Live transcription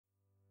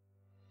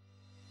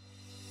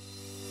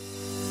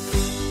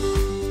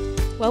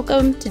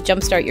Welcome to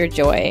Jumpstart Your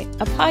Joy,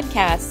 a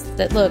podcast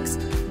that looks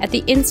at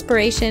the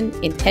inspiration,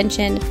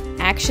 intention,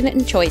 action,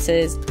 and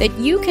choices that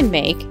you can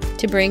make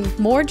to bring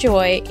more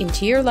joy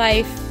into your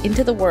life,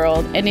 into the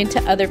world, and into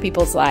other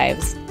people's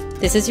lives.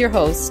 This is your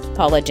host,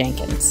 Paula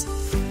Jenkins.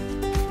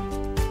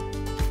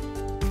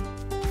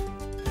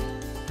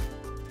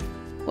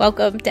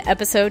 Welcome to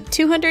episode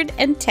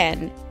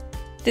 210.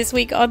 This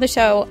week on the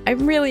show,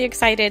 I'm really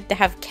excited to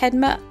have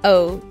Kedma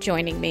Ough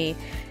joining me.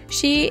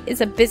 She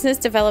is a business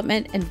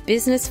development and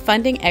business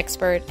funding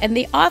expert and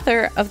the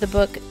author of the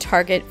book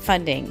Target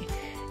Funding.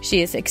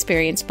 She has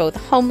experienced both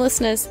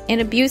homelessness and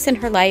abuse in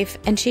her life,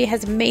 and she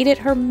has made it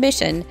her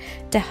mission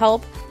to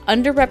help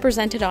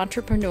underrepresented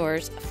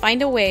entrepreneurs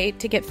find a way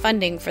to get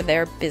funding for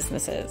their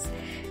businesses.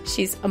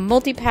 She's a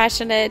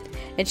multi-passionate,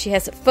 and she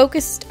has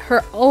focused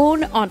her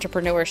own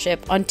entrepreneurship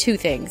on two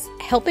things: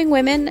 helping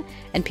women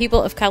and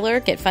people of color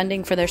get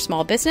funding for their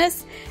small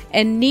business,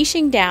 and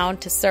niching down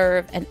to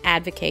serve and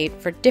advocate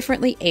for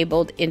differently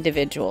abled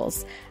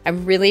individuals.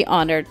 I'm really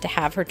honored to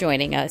have her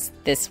joining us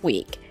this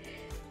week.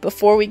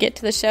 Before we get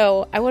to the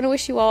show, I want to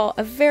wish you all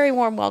a very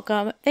warm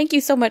welcome. Thank you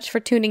so much for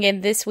tuning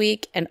in this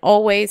week, and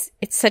always,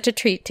 it's such a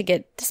treat to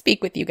get to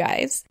speak with you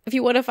guys. If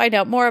you want to find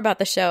out more about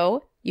the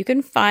show, you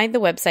can find the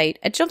website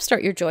at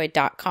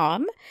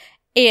jumpstartyourjoy.com.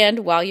 And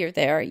while you're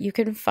there, you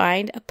can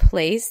find a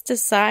place to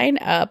sign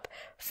up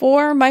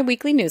for my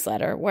weekly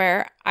newsletter,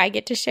 where I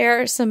get to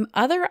share some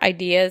other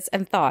ideas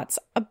and thoughts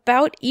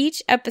about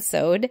each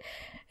episode.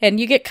 And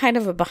you get kind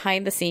of a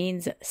behind the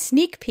scenes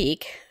sneak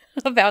peek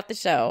about the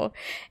show.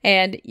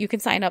 And you can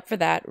sign up for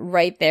that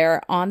right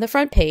there on the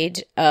front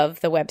page of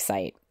the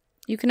website.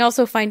 You can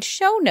also find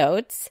show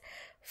notes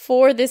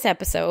for this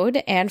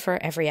episode and for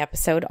every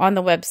episode on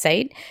the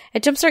website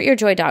at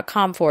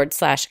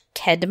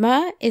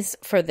jumpstartyourjoy.com/Kedma is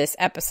for this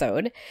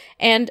episode.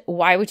 And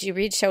why would you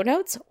read show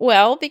notes?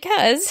 Well,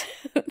 because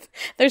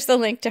there's the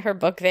link to her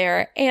book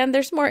there, and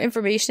there's more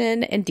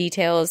information and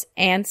details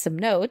and some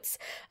notes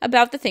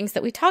about the things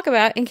that we talk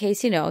about in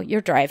case,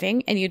 you're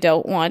driving and you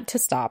don't want to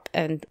stop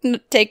and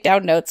take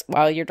down notes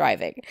while you're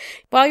driving.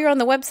 While you're on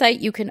the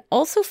website, you can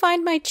also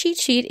find my cheat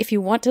sheet if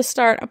you want to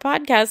start a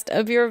podcast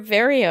of your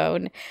very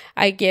own.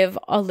 I give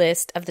a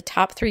list of the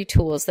top 3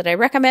 tools that I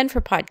recommend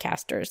for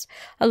podcasters,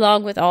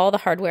 along with all the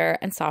hardware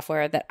and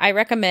software that I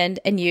recommend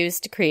and use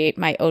to create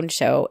my own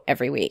show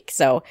every week.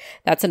 So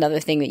that's another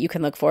thing that you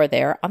can look for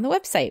there on the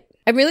website.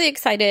 I'm really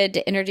excited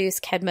to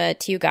introduce Kedma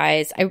to you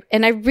guys. I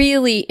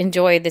really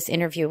enjoyed this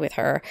interview with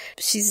her.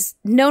 She's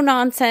no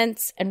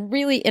nonsense and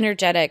really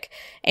energetic,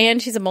 and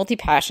she's a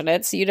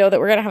multi-passionate, so you know that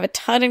we're going to have a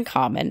ton in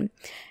common.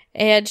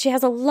 And she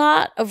has a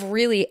lot of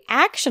really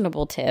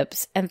actionable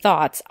tips and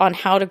thoughts on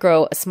how to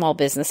grow a small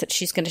business that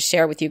she's going to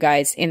share with you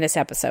guys in this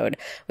episode,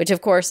 which of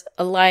course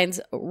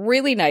aligns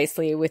really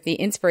nicely with the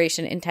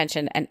inspiration,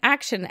 intention, and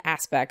action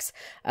aspects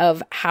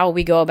of how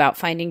we go about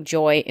finding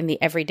joy in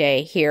the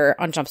everyday here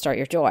on Jumpstart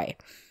Your Joy.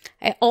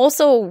 I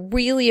also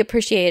really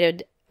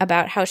appreciated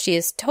about how she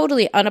is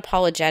totally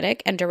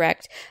unapologetic and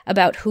direct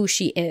about who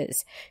she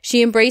is.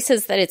 She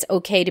embraces that it's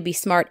okay to be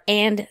smart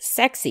and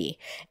sexy,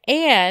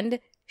 and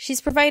she's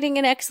providing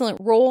an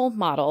excellent role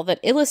model that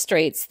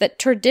illustrates that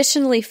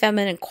traditionally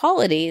feminine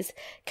qualities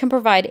can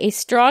provide a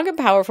strong and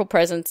powerful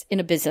presence in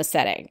a business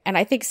setting. And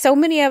I think so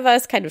many of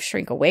us kind of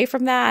shrink away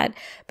from that,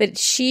 but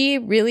she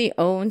really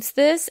owns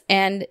this,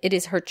 and it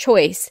is her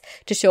choice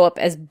to show up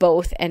as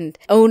both and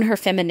own her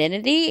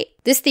femininity.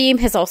 This theme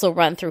has also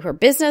run through her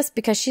business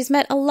because she's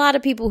met a lot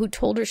of people who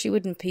told her she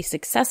wouldn't be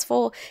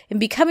successful in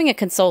becoming a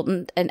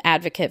consultant and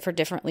advocate for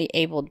differently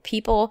abled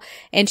people,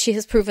 and she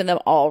has proven them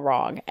all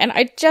wrong. And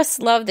I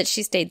just love that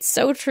she stayed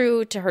so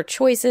true to her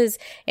choices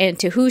and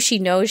to who she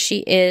knows she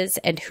is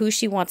and who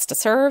she wants to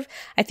serve.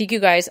 I think you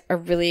guys are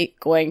really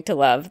going to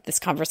love this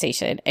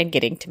conversation and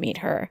getting to meet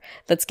her.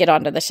 Let's get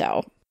on to the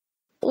show.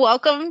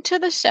 Welcome to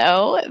the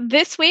show.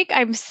 This week,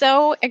 I'm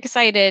so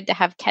excited to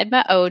have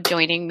Kedma Ough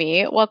joining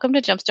me. Welcome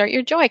to Jumpstart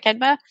Your Joy,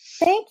 Kedma.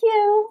 Thank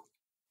you.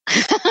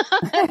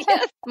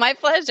 Yes, my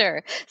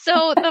pleasure.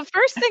 So the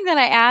first thing that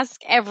I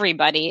ask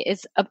everybody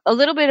is a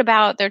little bit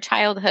about their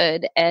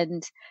childhood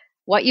and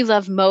what you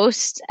love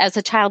most as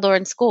a child or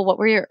in school. What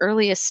were your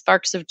earliest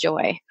sparks of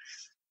joy?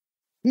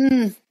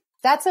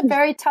 That's a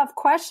very tough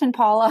question,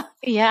 Paula.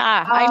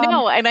 Yeah, I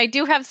know. And I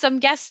do have some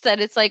guests that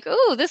it's like,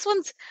 ooh, this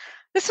one's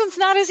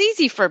not as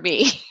easy for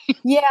me.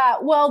 Yeah.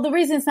 Well, the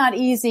reason it's not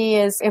easy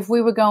is if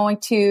we were going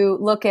to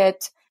look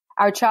at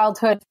our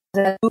childhood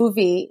as a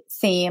movie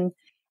theme,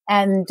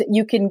 and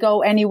you can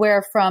go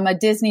anywhere from a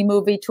Disney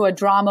movie to a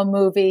drama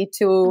movie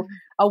to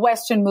a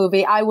Western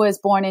movie. I was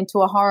born into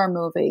a horror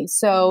movie.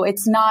 So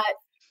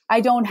I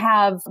don't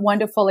have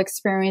wonderful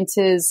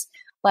experiences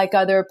like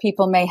other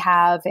people may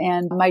have.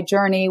 And my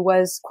journey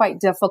was quite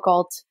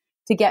difficult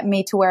to get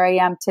me to where I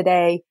am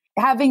today.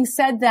 Having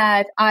said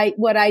that,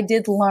 what I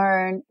did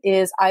learn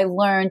is I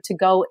learned to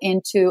go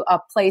into a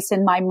place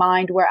in my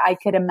mind where I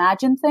could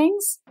imagine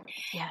things.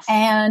 Yes.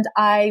 And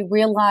I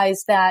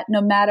realized that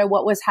no matter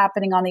what was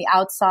happening on the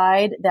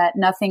outside, that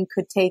nothing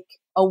could take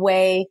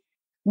away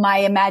my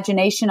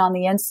imagination on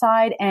the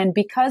inside. And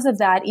because of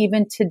that,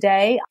 even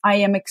today, I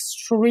am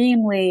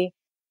extremely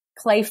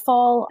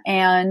playful,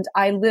 and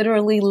I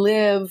literally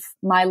live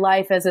my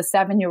life as a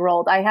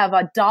 7-year-old. I have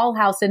a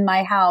dollhouse in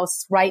my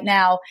house right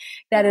now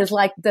that is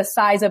like the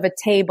size of a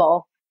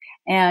table.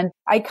 And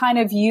I kind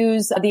of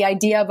use the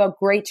idea of a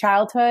great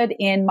childhood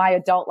in my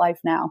adult life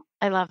now.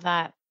 I love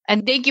that.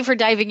 And thank you for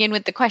diving in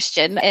with the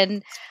question.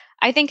 And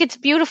I think it's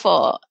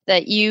beautiful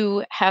that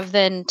you have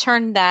then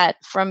turned that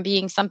from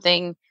being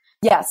something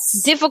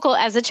difficult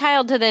as a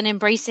child to then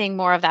embracing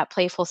more of that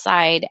playful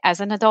side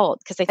as an adult.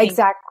 Because I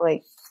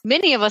think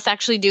many of us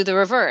actually do the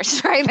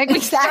reverse, right? Like we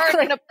start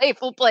in a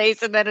playful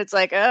place and then it's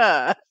like,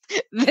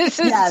 this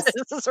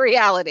is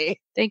reality.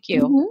 Thank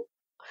you. Mm-hmm.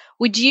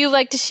 Would you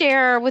like to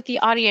share with the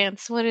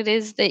audience what it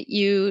is that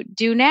you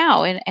do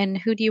now and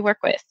who do you work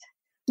with?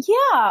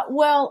 Yeah,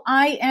 well,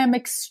 I am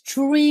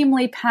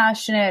extremely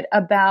passionate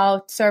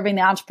about serving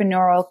the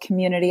entrepreneurial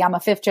community. I'm a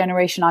 5th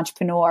generation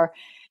entrepreneur.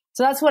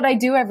 So that's what I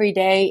do every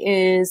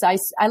day is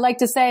I like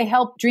to say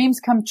help dreams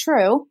come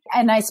true.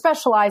 And I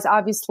specialize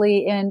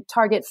obviously in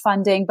target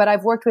funding, but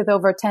I've worked with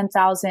over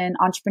 10,000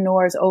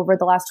 entrepreneurs over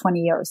the last 20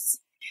 years.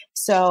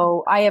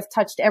 So I have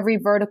touched every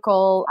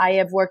vertical. I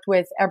have worked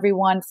with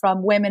everyone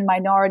from women,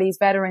 minorities,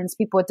 veterans,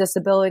 people with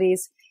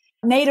disabilities,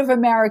 Native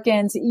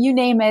Americans, you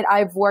name it.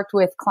 I've worked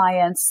with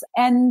clients.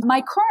 And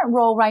my current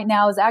role right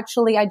now is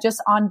actually I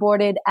just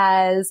onboarded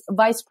as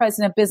Vice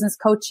President of Business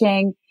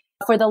Coaching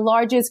for the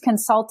largest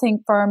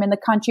consulting firm in the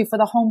country for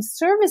the home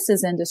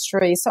services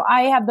industry. So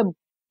I have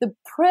the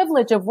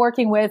privilege of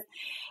working with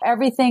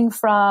everything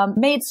from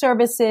maid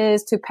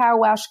services to power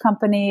wash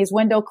companies,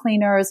 window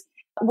cleaners,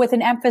 with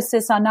an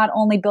emphasis on not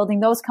only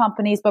building those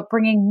companies, but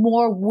bringing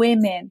more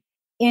women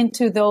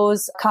into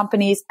those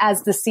companies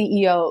as the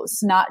CEOs,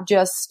 not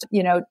just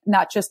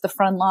the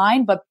front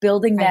line, but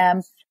building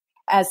them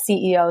as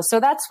CEOs. So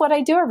that's what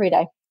I do every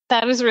day.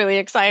 That is really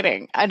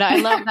exciting. And I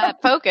love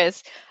that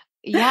focus.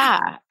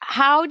 Yeah.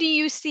 How do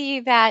you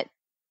see that?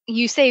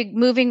 You say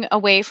moving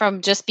away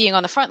from just being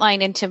on the front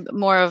line into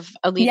more of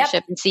a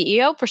leadership and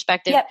CEO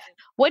perspective.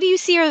 What do you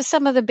see are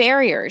some of the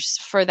barriers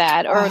for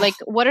that? Or like,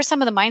 what are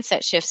some of the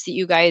mindset shifts that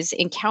you guys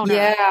encounter?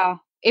 Yeah.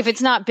 If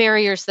it's not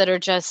barriers that are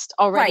just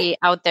already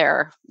out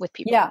there with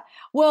people. Yeah.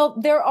 Well,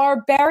 there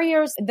are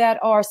barriers that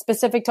are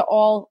specific to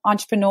all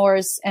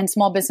entrepreneurs and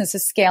small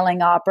businesses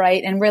scaling up,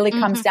 right? And really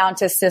comes down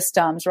to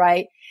systems,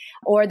 right?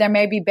 Or there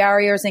may be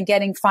barriers in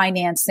getting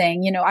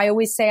financing. You know, I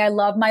always say I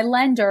love my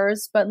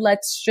lenders, but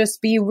let's just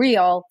be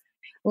real.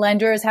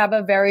 Lenders have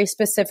a very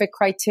specific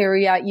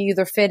criteria. You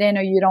either fit in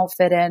or you don't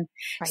fit in.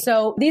 Right.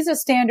 So these are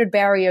standard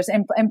barriers,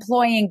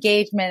 employee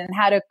engagement and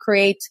how to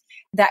create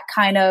that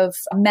kind of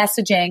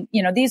messaging.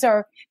 You know, these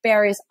are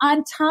barriers.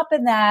 On top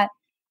of that,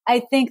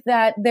 I think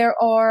that there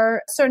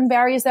are certain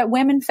barriers that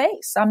women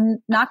face. I'm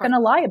not going to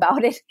lie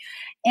about it.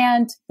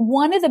 And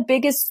one of the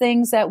biggest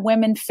things that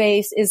women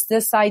face is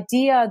this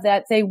idea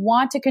that they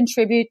want to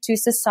contribute to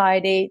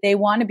society. They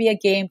want to be a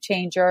game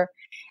changer.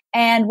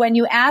 And when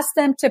you ask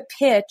them to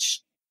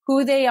pitch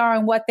who they are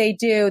and what they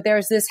do,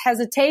 there's this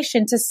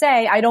hesitation to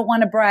say, I don't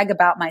want to brag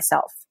about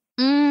myself.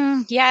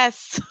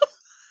 Yes.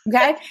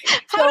 Okay.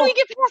 How do we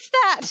get past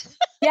that?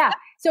 Yeah.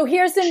 So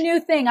here's the new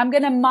thing. I'm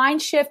going to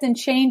mind shift and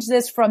change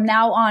this from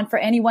now on for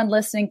anyone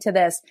listening to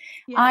this.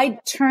 Yeah. I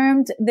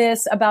termed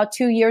this about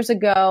 2 years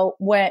ago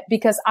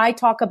because I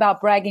talk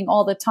about bragging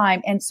all the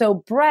time. And so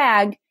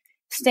brag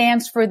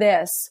stands for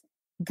this: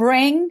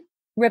 bring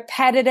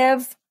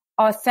repetitive,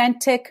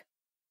 authentic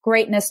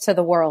greatness to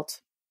the world.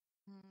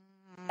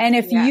 And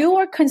if you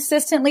are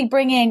consistently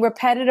bringing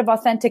repetitive,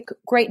 authentic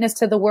greatness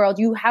to the world,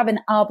 you have an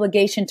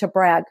obligation to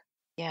brag.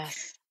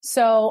 Yes.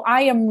 So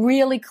I am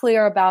really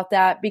clear about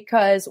that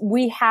because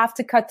we have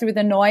to cut through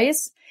the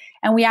noise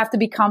and we have to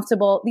be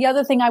comfortable. The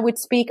other thing I would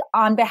speak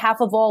on behalf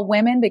of all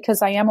women,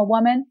 because I am a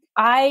woman,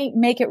 I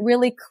make it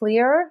really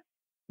clear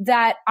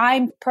that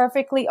I'm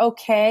perfectly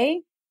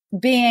okay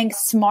being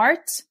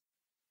smart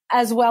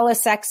as well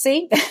as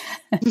sexy.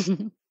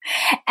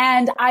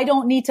 And I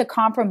don't need to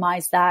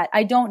compromise that.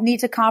 I don't need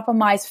to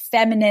compromise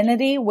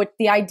femininity with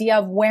the idea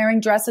of wearing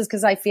dresses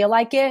because I feel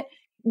like it,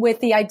 with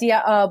the idea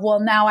of, well,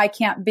 now I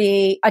can't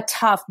be a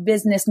tough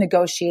business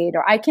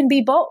negotiator. I can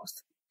be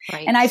both.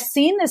 Right. And I've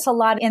seen this a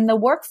lot in the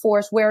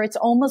workforce where it's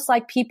almost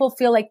like people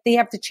feel like they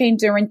have to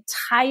change their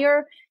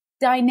entire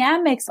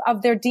dynamics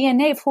of their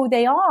DNA of who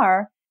they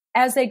are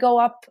as they go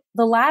up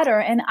the ladder.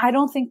 And I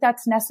don't think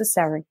that's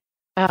necessary.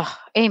 Oh,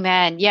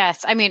 amen.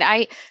 Yes. I mean,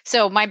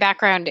 so my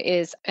background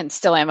is, and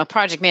still am, a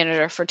project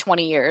manager for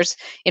 20 years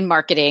in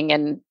marketing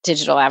and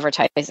digital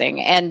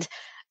advertising. And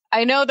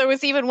I know there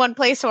was even one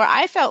place where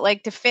I felt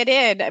like to fit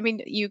in. I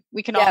mean,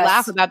 we can all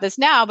laugh about this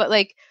now, but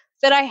like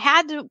that I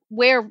had to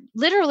wear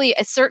literally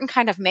a certain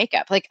kind of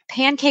makeup, like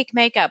pancake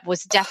makeup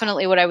was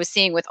definitely what I was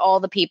seeing with all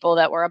the people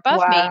that were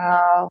above me.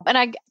 And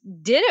I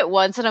did it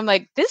once and I'm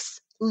like, this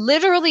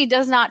literally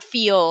does not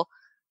feel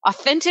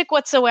authentic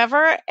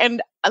whatsoever.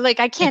 And like,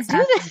 I can't do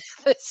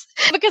this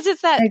because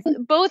it's that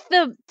both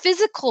the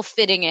physical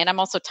fitting in. I'm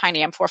also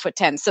tiny. I'm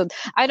 4'10", so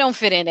I don't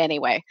fit in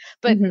anyway.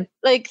 But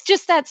like,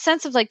 just that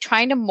sense of like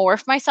trying to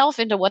morph myself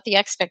into what the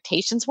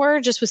expectations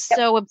were just was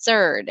so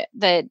absurd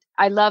that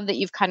I love that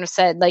you've kind of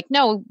said like,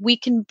 no, we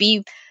can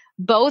be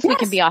both. We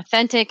can be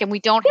authentic, and we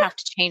don't have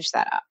to change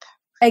that up.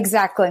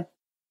 Exactly.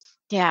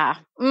 Yeah.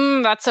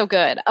 That's so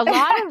good. A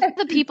lot of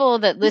the people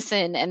that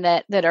listen and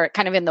that are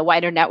kind of in the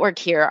wider network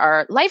here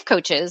are life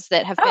coaches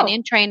that have been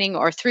in training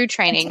or through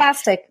training.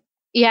 Fantastic.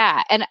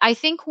 Yeah. And I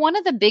think one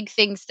of the big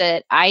things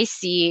that I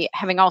see,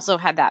 having also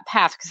had that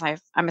path, because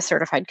I'm a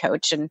certified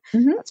coach and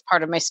that's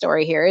part of my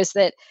story here, is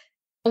that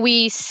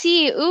we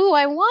see, ooh,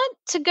 I want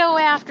to go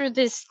after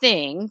this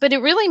thing, but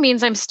it really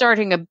means I'm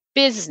starting a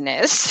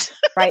business.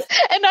 Right.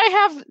 And I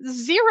have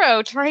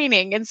zero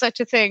training in such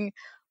a thing.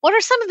 What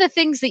are some of the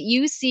things that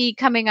you see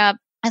coming up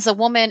as a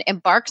woman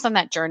embarks on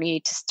that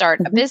journey to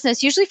start a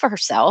business, usually for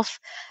herself?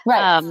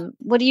 Right.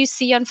 What do you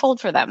see unfold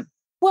for them?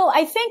 Well,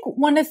 I think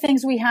one of the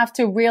things we have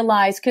to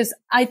realize, because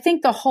I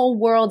think the whole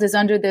world is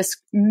under this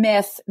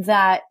myth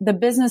that the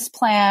business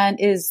plan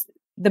is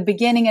the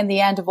beginning and the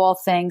end of all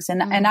things.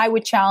 And I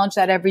would challenge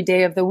that every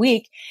day of the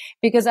week,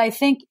 because I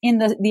think in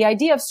the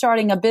idea of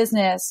starting a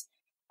business,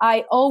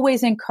 I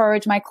always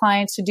encourage my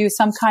clients to do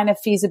some kind of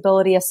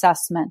feasibility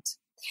assessment.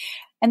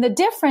 And the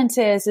difference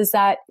is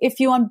that if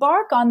you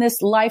embark on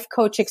this life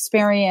coach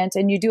experience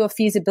and you do a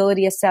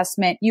feasibility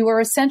assessment, you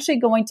are essentially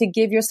going to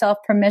give yourself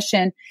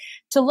permission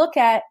to look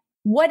at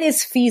what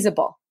is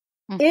feasible.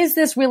 Is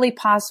this really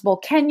possible?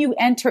 Can you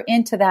enter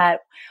into that?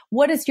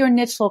 What does your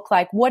niche look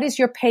like? What is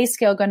your pay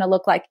scale going to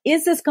look like?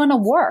 Is this going to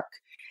work?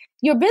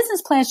 Your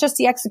business plan is just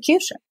the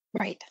execution.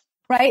 Right.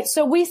 Right.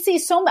 So we see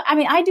so much. I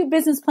mean, I do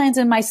business plans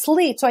in my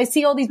sleep. So I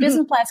see all these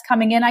business plans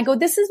coming in. I go,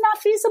 this is not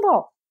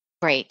feasible.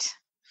 Right.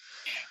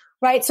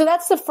 Right. So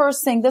that's the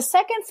first thing. The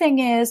second thing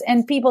is,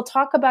 and people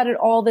talk about it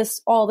all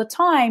the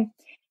time,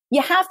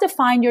 you have to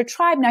find your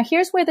tribe. Now,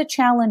 here's where the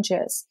challenge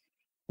is.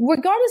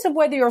 Regardless of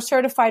whether you're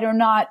certified or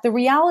not, the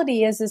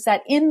reality is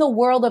that in the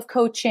world of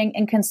coaching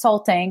and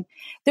consulting,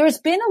 there's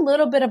been a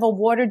little bit of a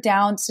watered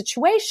down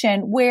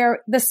situation where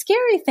the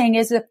scary thing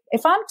is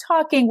if I'm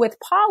talking with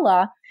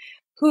Paula,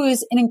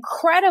 who's an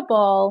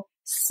incredible,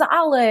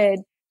 solid,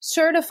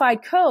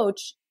 certified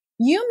coach,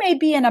 you may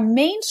be in a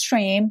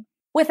mainstream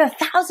with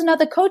 1,000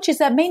 other coaches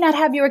that may not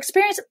have your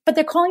experience, but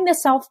they're calling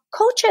themselves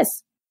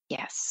coaches.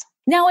 Yes.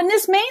 Now, in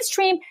this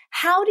mainstream,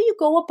 how do you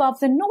go above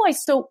the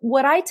noise? So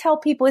what I tell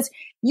people is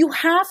you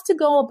have to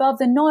go above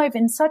the noise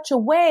in such a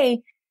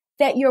way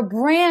that your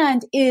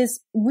brand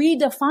is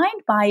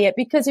redefined by it.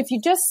 Because if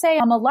you just say,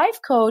 I'm a life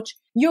coach,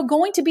 you're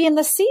going to be in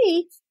the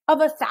sea of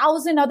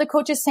 1,000 other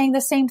coaches saying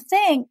the same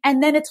thing.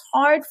 And then it's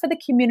hard for the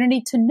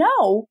community to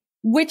know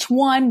which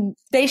one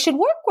they should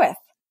work with.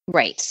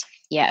 Right.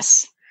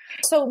 Yes.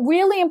 So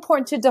really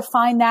important to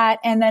define that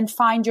and then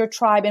find your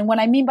tribe. And what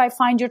I mean by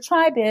find your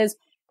tribe is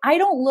I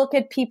don't look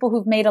at people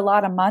who've made a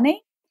lot of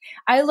money.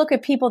 I look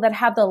at people that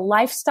have the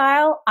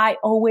lifestyle I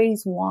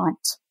always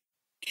want.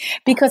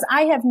 Because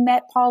I have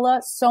met,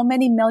 Paula, so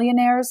many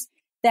millionaires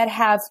that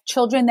have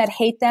children that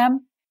hate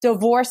them,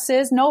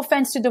 divorces, no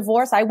offense to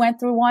divorce. I went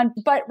through one,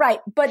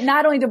 but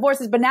not only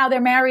divorces, but now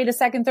they're married a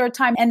second, third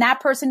time, and that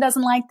person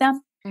doesn't like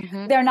them.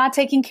 They're not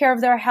taking care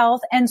of their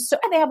health. And so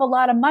they have a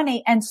lot of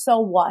money. And so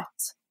what?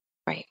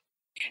 Right.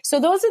 So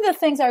those are the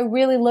things I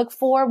really look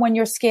for when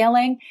you're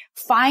scaling.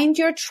 Find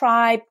your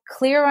tribe,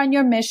 clear on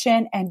your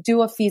mission, and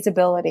do a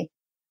feasibility.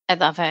 I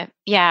love it.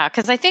 Yeah.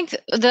 Because I think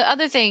the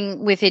other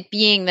thing with it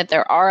being that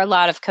there are a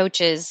lot of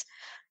coaches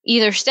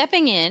either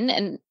stepping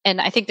in,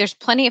 and I think there's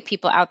plenty of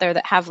people out there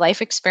that have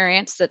life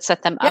experience that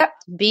set them up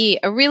to be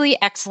a really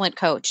excellent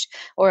coach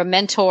or a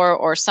mentor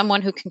or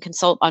someone who can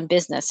consult on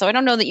business. So I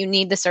don't know that you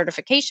need the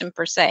certification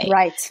per se.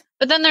 Right.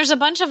 But then there's a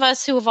bunch of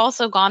us who have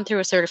also gone through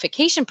a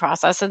certification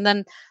process. And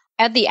then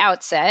at the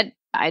outset,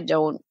 I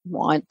don't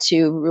want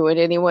to ruin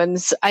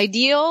anyone's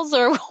ideals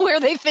or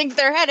where they think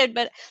they're headed,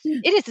 but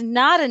it is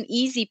not an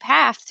easy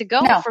path to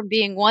go from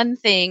being one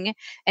thing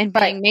and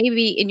being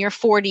maybe in your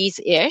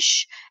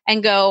 40s-ish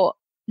and go,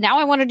 now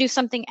I want to do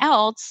something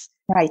else.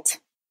 Right.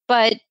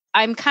 But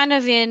I'm kind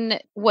of in,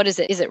 what is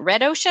it? Is it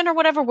red ocean or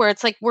whatever, where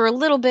it's like we're a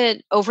little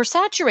bit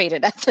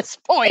oversaturated at this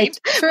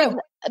point. It's true.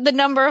 The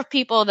number of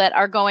people that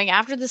are going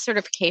after the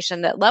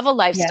certification that love a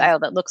lifestyle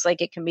that looks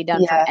like it can be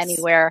done from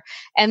anywhere.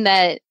 And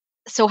that,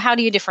 so how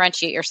do you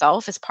differentiate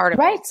yourself as part of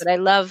it? But I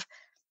love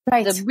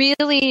the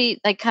really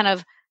like kind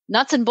of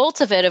nuts and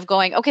bolts of it of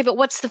going, okay, but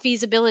what's the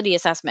feasibility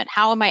assessment?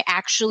 How am I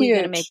actually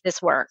going to make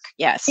this work?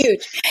 Yes.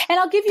 Huge. And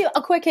I'll give you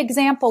a quick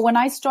example. When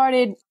I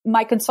started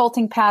my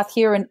consulting path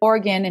here in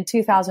Oregon in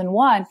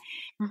 2001,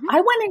 I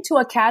went into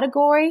a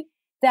category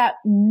that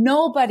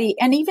nobody,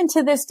 and even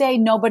to this day,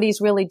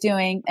 nobody's really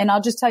doing. And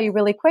I'll just tell you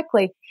really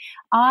quickly.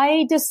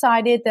 I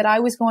decided that I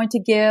was going to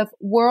give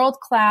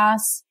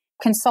world-class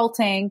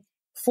consulting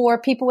for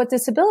people with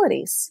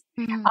disabilities,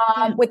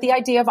 with the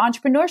idea of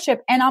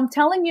entrepreneurship. And I'm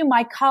telling you,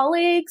 my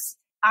colleagues,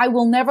 I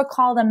will never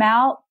call them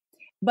out.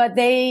 but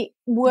they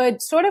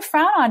would sort of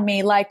frown on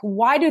me, like,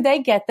 why do they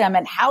get them?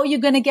 And how are you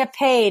going to get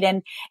paid?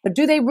 And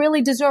do they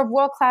really deserve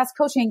world-class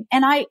coaching?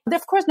 And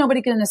of course,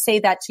 nobody's going to say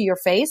that to your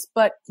face,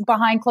 but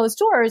behind closed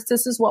doors,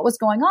 this is what was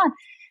going on.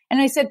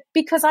 And I said,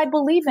 because I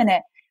believe in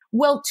it.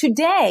 Well,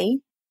 today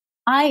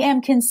I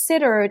am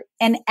considered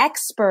an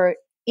expert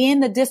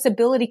in the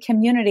disability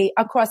community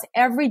across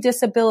every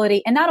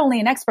disability, and not only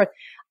an expert.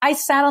 I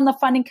sat on the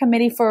funding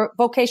committee for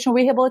vocational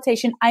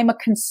rehabilitation. I'm a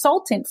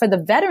consultant for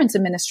the Veterans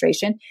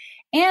Administration.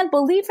 And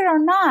believe it or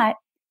not,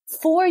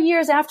 4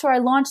 years after I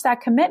launched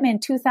that commitment in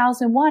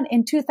 2001,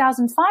 in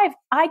 2005,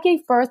 I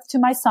gave birth to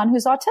my son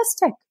who's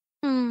autistic.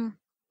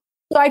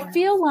 So I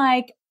feel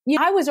like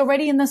I was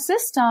already in the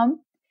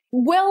system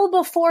well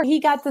before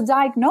he got the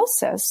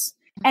diagnosis.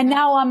 And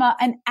now I'm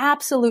an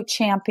absolute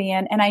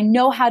champion, and I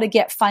know how to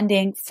get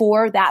funding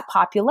for that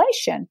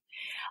population,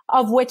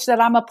 of which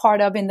that I'm a part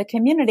of in the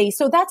community.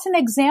 So that's an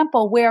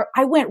example where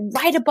I went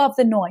right above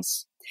the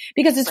noise,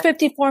 because it's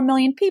 54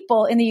 million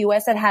people in the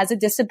US that has a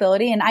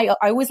disability. And I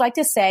always like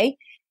to say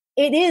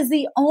it is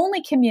the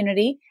only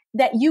community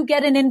that you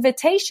get an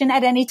invitation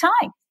at any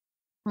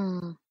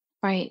time.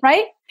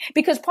 Right?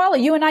 Because Paula,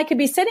 you and I could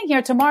be sitting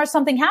here tomorrow.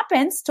 Something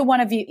happens to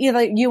one of you,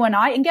 either you and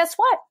I, and guess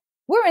what?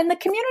 We're in the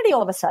community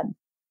all of a sudden.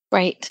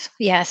 Right.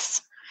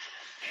 Yes.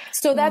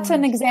 So that's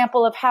an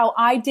example of how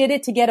I did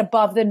it to get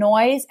above the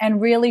noise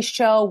and really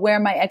show where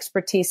my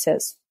expertise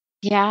is.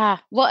 Yeah.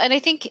 Well, and I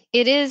think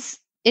it is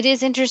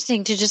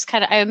interesting to just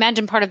kind of, I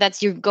imagine part of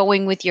that's you're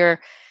going with your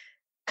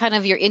kind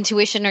of your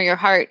intuition or your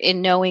heart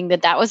in knowing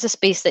that that was a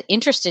space that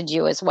interested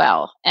you as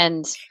well.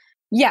 And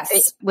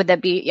yes. Would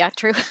that be,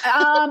 true?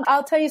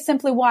 I'll tell you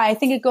simply why. I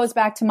think it goes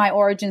back to my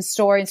origin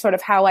story and sort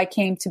of how I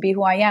came to be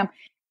who I am.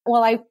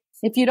 Well,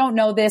 if you don't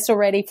know this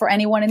already, for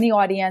anyone in the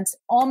audience,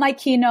 all my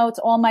keynotes,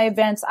 all my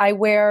events, I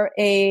wear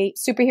a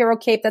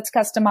superhero cape that's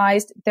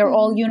customized. They're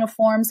all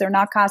uniforms. They're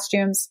not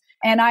costumes.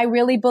 And I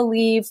really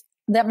believe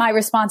that my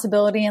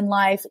responsibility in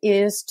life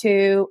is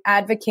to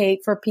advocate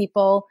for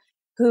people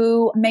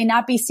who may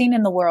not be seen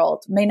in the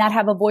world, may not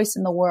have a voice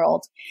in the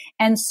world.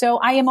 And so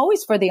I am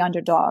always for the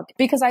underdog,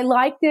 because I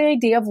like the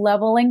idea of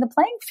leveling the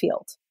playing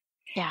field.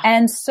 Yeah.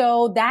 And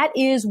so that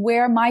is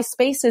where my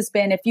space has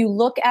been. If you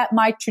look at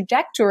my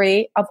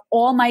trajectory of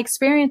all my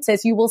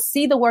experiences, you will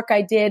see the work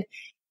I did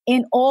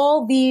in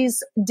all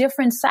these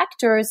different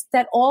sectors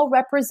that all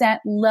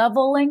represent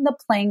leveling the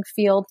playing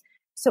field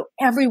so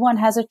everyone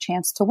has a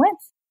chance to win.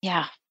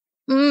 Yeah.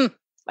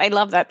 I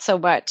love that so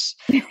much.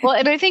 Well,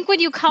 and I think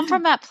when you come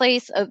from that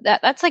place of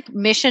that's like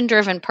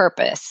mission-driven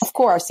purpose. Of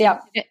course. Yeah.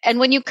 And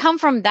when you come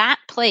from that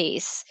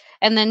place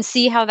and then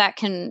see how that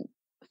can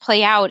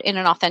play out in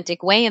an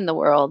authentic way in the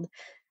world,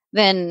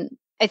 then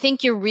I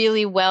think you're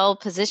really well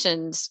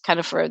positioned kind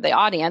of for the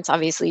audience.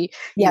 Obviously,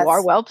 you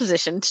are well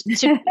positioned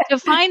to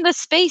find the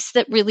space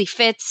that really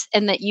fits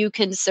and that you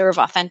can serve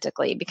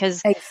authentically.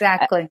 Because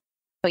exactly.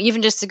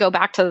 Even just to go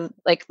back to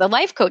like the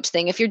life coach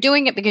thing, if you're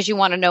doing it because you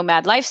want a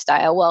nomad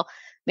lifestyle, well,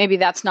 maybe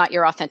that's not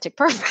your authentic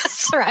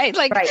purpose, right?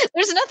 Like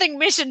there's nothing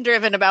mission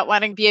driven about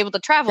wanting to be able to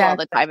travel all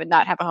the time and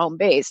not have a home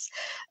base.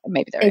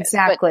 Maybe there is.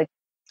 But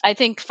I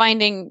think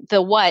finding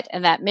the what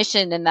and that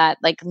mission and that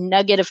like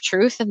nugget of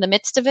truth in the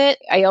midst of it.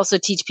 I also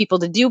teach people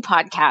to do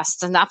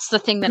podcasts. And that's the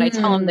thing that I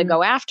tell them to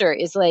go after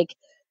is like,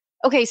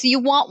 okay, so you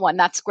want one,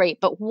 that's great.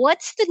 But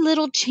what's the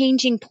little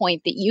changing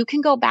point that you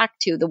can go back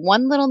to, the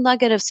one little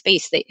nugget of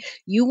space that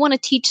you want to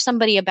teach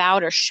somebody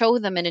about or show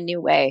them in a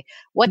new way?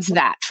 What's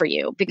that for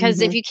you?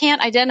 Because if you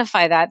can't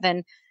identify that,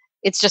 then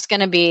it's just going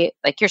to be,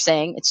 like you're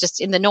saying, it's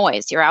just in the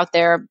noise. You're out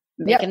there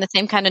making the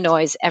same kind of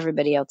noise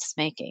everybody else is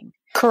making.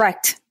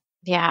 Correct.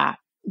 Yeah.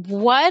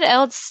 What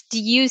else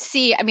do you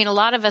see? I mean, a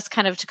lot of us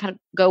kind of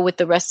go with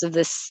the rest of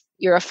this.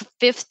 You're a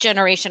fifth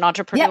generation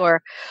entrepreneur.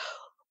 Yep.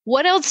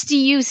 What else do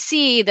you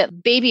see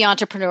that baby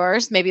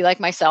entrepreneurs, maybe like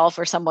myself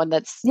or someone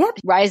that's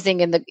rising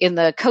in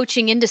the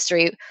coaching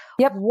industry,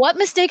 what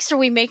mistakes are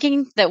we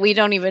making that we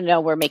don't even know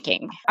we're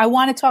making? I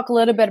want to talk a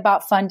little bit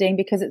about funding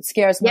because it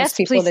scares most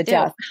people to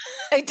death.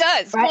 It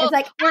does. Right? Well, it's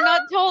like, we're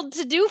not told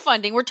to do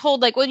funding. We're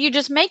told like, well, you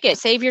just make it.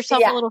 Save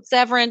yourself a little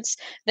severance,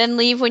 then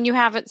leave when you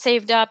have it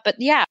saved up. But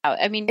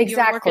I mean,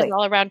 your work is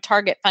all around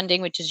target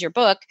funding, which is your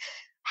book.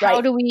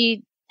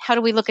 How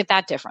do we look at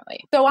that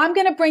differently? So I'm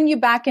going to bring you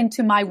back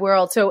into my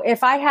world. So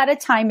if I had a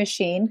time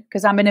machine,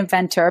 because I'm an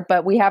inventor,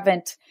 but we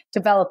haven't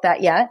developed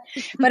that yet.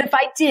 But if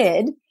I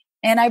did,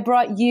 and I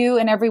brought you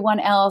and everyone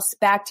else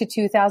back to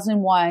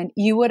 2001,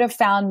 you would have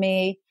found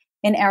me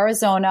in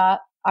Arizona.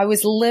 I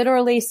was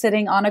literally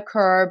sitting on a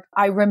curb.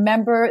 I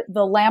remember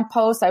the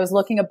lamppost. I was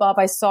looking above.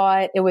 I saw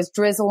it. It was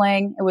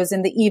drizzling. It was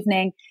in the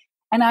evening.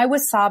 And I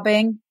was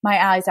sobbing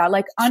my eyes out,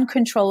 like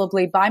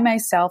uncontrollably by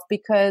myself,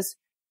 because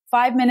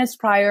 5 minutes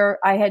prior,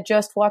 I had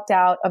just walked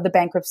out of the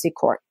bankruptcy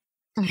court.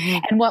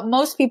 And what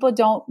most people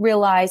don't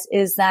realize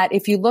is that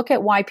if you look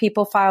at why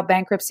people file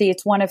bankruptcy,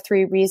 it's one of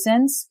three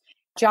reasons: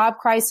 job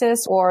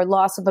crisis or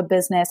loss of a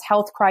business,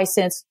 health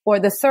crisis, or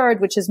the third,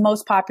 which is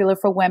most popular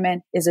for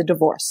women, is a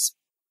divorce.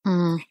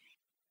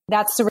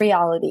 That's the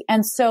reality.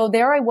 And so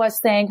there I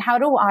was saying, how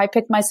do I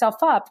pick myself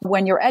up?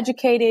 When you're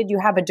educated, you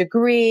have a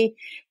degree,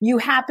 you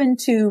happen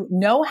to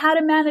know how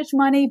to manage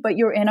money, but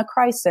you're in a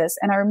crisis.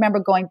 And I remember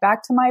going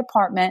back to my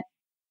apartment,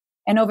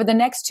 and over the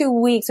next 2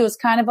 weeks, it was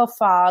kind of a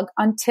fog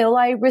until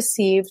I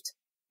received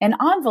an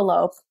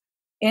envelope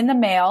in the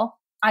mail.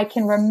 I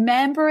can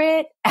remember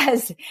it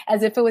as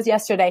if it was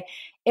yesterday.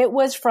 It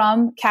was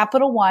from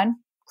Capital One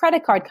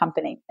credit card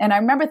company. And I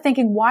remember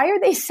thinking, why are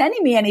they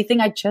sending me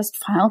anything? I just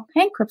filed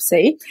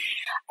bankruptcy.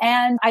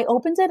 And I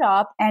opened it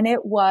up, and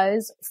it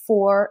was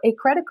for a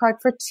credit card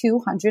for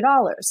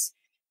 $200.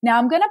 Now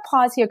I'm going to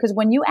pause here, because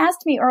when you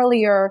asked me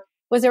earlier,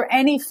 was there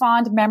any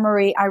fond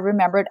memory I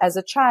remembered as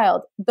a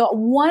child? The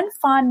one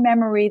fond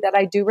memory that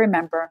I do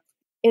remember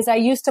is I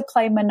used to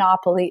play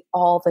Monopoly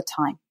all the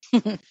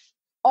time.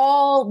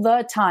 All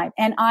the time.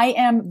 And I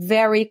am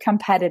very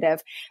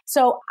competitive.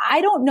 So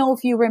I don't know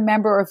if you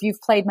remember or if you've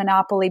played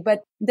Monopoly, but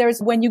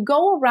when you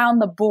go around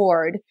the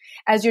board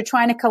as you're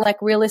trying to collect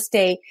real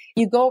estate,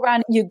 you go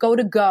around, you go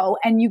to go,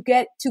 and you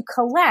get to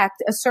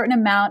collect a certain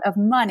amount of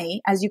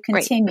money as you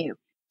continue. Right.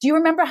 Do you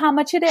remember how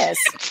much it is?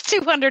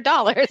 $200.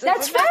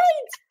 That's right.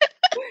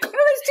 It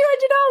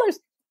was $200.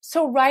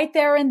 So right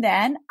there and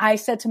then I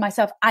said to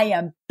myself, I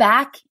am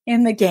back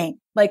in the game.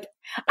 Like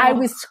I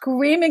was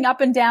screaming up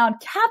and down,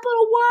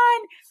 Capital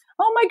One.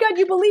 Oh my God,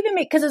 you believe in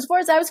me? Because as far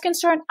as I was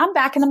concerned, I'm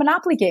back in the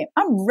Monopoly game.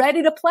 I'm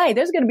ready to play.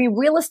 There's going to be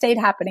real estate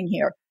happening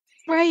here.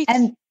 Right.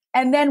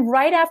 And then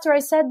right after I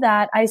said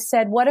that, I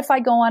said, what if I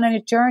go on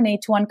a journey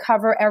to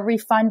uncover every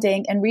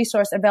funding and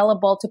resource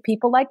available to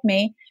people like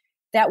me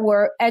that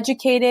were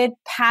educated,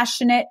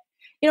 passionate,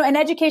 and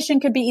education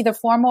could be either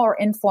formal or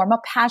informal,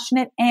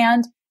 passionate,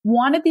 and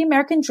wanted the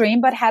American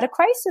dream, but had a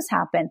crisis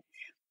happen.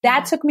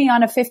 That took me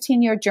on a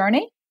 15-year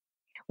journey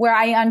where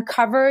I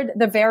uncovered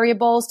the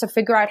variables to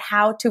figure out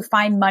how to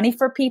find money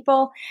for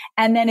people.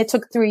 And then it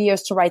took 3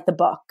 years to write the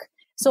book.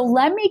 So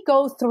let me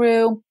go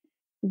through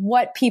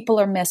what people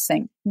are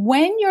missing.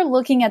 When you're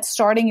looking at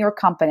starting your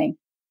company,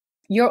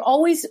 you're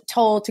always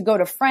told to go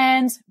to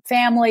friends,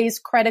 families,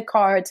 credit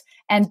cards,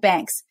 and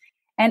banks.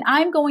 And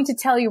I'm going to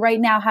tell you right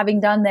now, having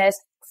done this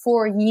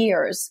for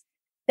years,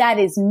 that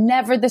is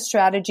never the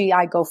strategy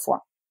I go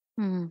for.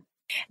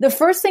 The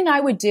first thing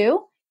I would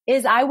do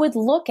is I would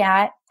look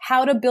at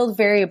how to build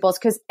variables,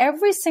 because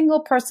every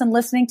single person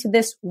listening to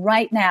this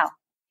right now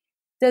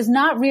does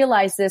not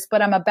realize this,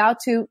 but I'm about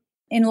to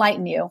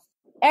enlighten you.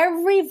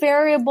 Every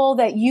variable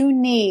that you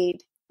need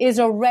is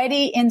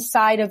already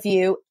inside of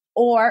you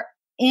or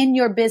in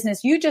your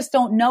business. You just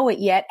don't know it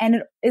yet. And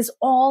it is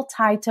all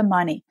tied to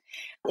money.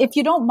 If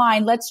you don't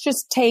mind, let's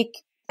just take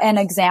an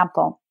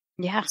example.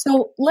 Yeah.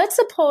 So let's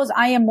suppose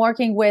I am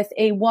working with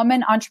a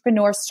woman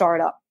entrepreneur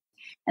startup.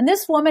 And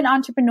this woman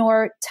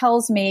entrepreneur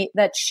tells me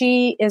that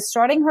she is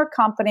starting her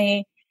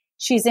company.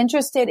 She's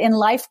interested in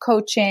life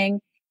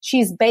coaching.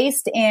 She's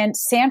based in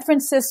San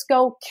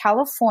Francisco,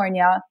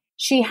 California.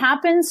 She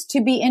happens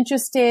to be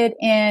interested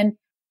in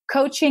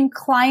coaching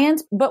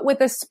clients, but with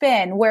a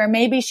spin where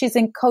maybe she's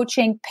in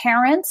coaching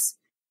parents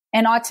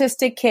and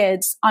autistic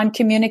kids on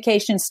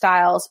communication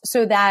styles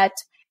so that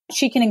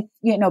she can,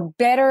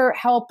 better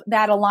help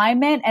that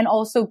alignment and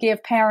also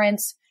give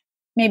parents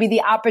maybe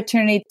the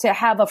opportunity to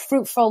have a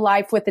fruitful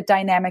life with the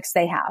dynamics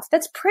they have.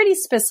 That's pretty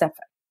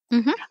specific.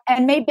 Mm-hmm.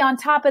 And maybe on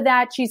top of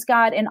that, she's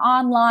got an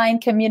online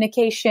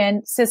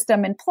communication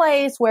system in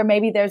place where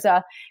maybe there's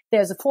a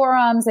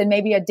forums and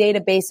maybe a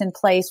database in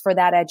place for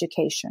that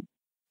education.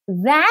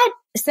 That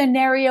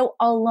scenario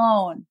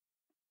alone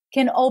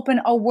can open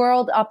a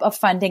world up of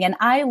funding. And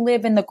I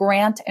live in the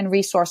grant and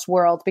resource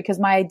world because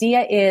my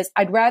idea is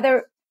I'd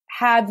rather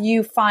have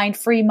you find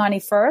free money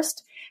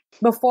first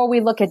before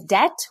we look at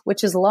debt,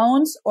 which is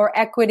loans, or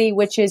equity,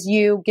 which is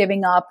you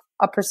giving up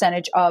a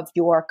percentage of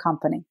your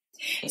company.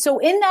 So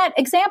in that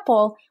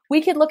example,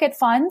 we could look at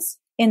funds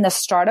in the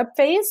startup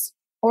phase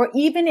or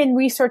even in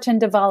research and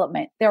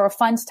development. There are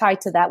funds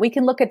tied to that. We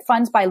can look at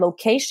funds by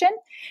location,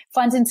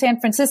 funds in San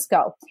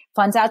Francisco,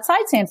 funds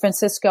outside San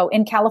Francisco,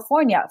 in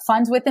California,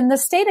 funds within the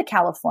state of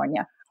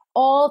California,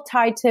 all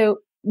tied to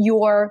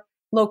your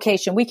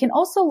location. We can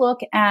also look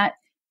at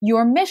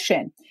your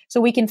mission.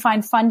 So we can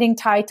find funding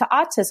tied to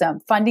autism,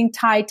 funding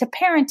tied to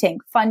parenting,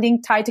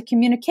 funding tied to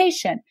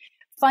communication,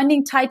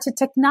 funding tied to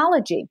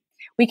technology.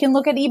 We can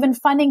look at even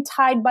funding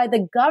tied by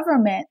the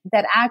government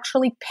that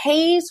actually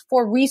pays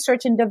for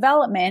research and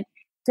development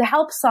to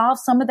help solve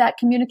some of that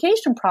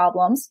communication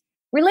problems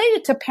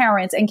related to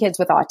parents and kids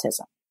with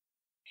autism.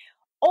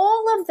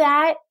 All of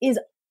that is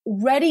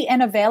ready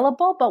and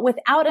available, but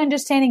without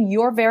understanding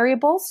your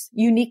variables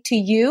unique to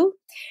you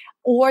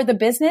or the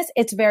business,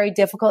 it's very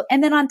difficult.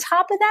 And then on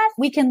top of that,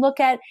 we can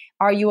look at,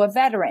 are you a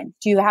veteran?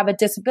 Do you have a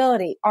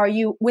disability? Are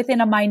you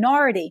within a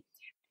minority?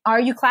 Are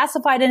you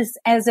classified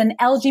as an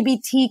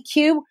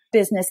LGBTQ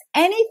business?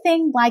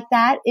 Anything like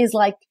that is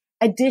like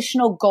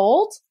additional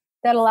gold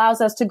that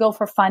allows us to go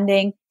for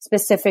funding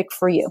specific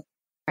for you.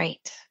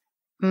 Right.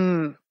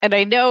 And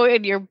I know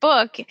in your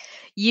book,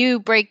 you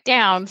break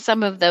down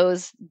some of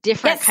those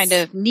different kind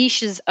of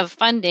niches of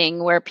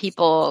funding where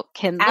people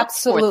can look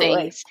for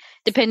things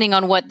depending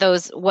on what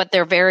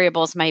their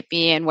variables might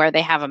be and where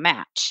they have a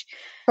match.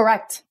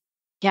 Correct.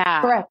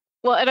 Yeah. Correct.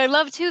 Well, and I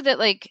love too that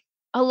like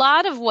a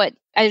lot of what,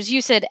 as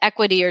you said,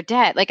 equity or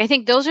debt, like I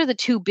think those are the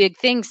two big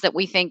things that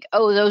we think,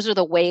 oh, those are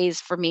the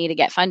ways for me to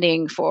get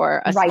funding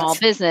for a small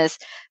business,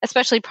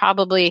 especially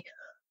probably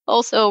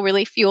also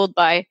really fueled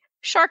by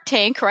Shark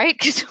Tank, right?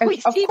 Because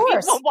we see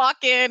people walk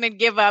in and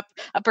give up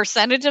a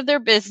percentage of their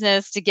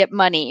business to get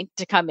money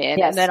to come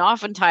in. And then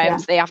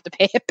oftentimes they have to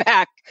pay it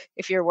back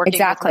if you're working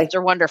with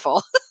Mr.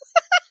 Wonderful.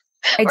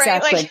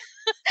 Exactly. Like,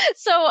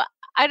 so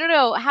I don't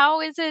know, how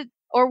is it,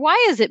 or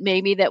why is it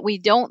maybe that we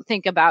don't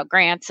think about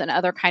grants and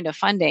other kind of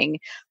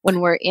funding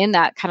when we're in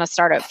that kind of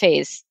startup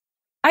phase?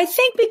 I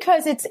think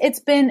because it's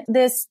been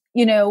this,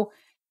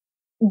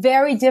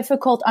 very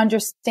difficult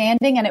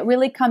understanding, and it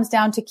really comes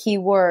down to key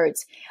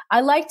words.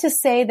 I like to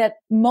say that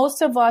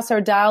most of us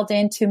are dialed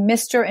into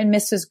Mr. and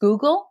Mrs.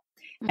 Google,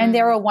 and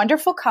they're a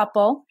wonderful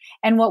couple.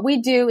 And what we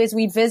do is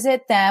we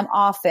visit them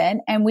often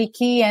and we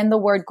key in the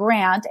word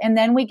grant, and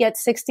then we get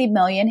 60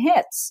 million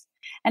hits.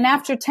 And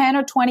after 10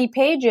 or 20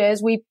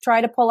 pages, we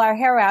try to pull our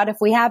hair out if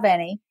we have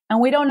any. And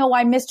we don't know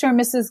why Mr. and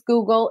Mrs.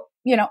 Google,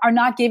 are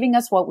not giving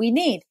us what we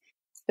need.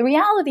 The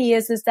reality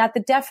is that the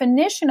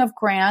definition of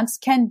grants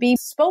can be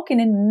spoken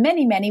in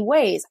many, many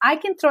ways. I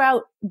can throw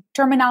out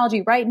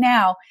terminology right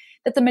now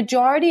that the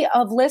majority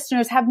of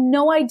listeners have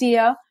no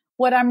idea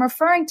what I'm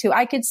referring to.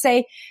 I could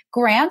say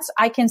grants.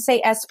 I can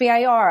say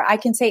SBIR. I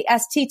can say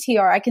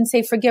STTR. I can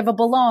say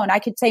forgivable loan. I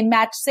could say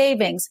match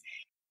savings.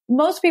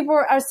 Most people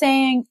are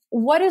saying,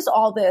 what is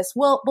all this?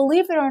 Well,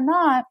 believe it or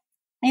not,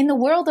 in the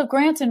world of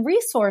grants and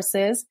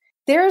resources,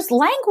 there's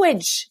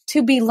language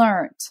to be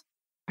learned.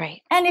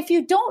 Right. And if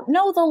you don't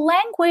know the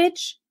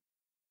language,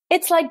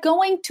 it's like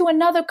going to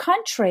another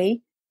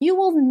country. You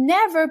will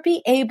never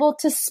be able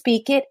to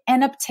speak it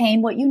and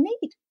obtain what you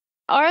need.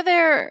 Are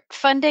there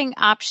funding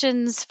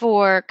options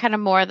for kind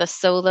of more the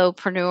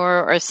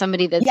solopreneur or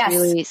somebody that's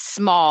really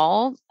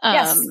small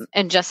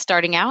and just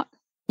starting out?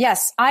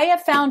 Yes. I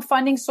have found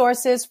funding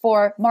sources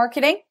for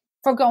marketing,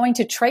 for going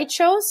to trade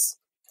shows,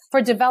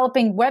 for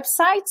developing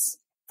websites,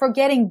 for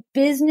getting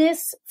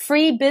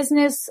free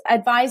business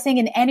advising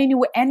in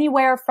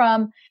anywhere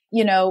from,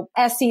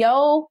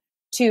 SEO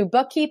to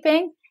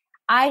bookkeeping.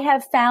 I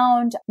have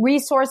found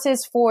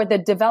resources for the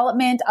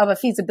development of a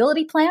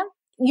feasibility plan.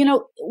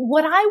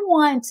 What I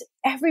want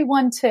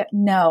everyone to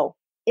know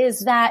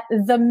is that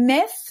the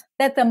myth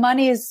that the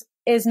money is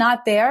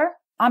not there,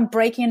 I'm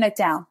breaking it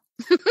down.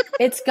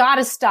 It's got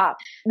to stop.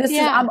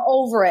 I'm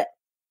over it.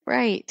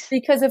 Right.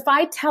 Because if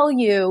I tell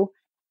you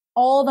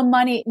all the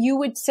money, you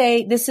would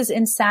say this is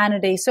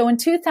insanity. So in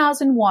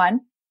 2001,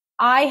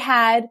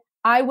 I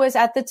was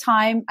at the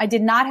time, I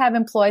did not have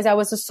employees. I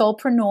was a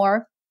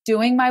solopreneur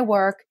doing my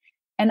work,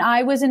 and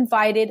I was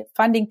invited,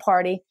 funding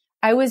party.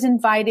 I was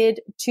invited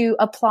to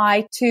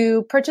apply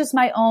to purchase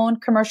my own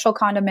commercial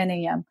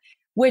condominium,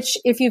 which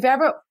if you've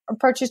ever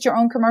purchased your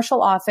own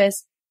commercial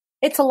office,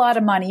 it's a lot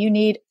of money. You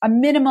need a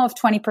minimum of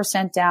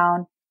 20%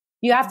 down.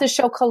 You have to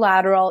show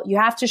collateral. You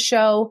have to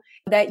show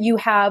that you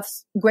have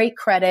great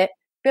credit.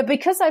 But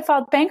because I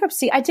filed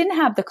bankruptcy, I didn't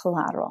have the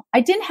collateral.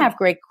 I didn't have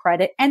great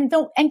credit. And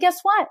guess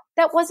what?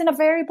 That wasn't a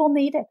variable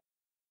needed.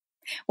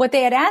 What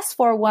they had asked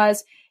for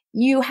was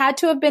you had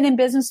to have been in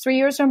business 3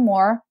 years or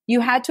more.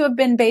 You had to have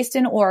been based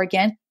in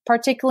Oregon,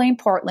 particularly in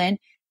Portland.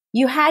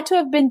 You had to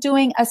have been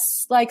doing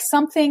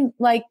something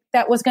like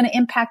that was going to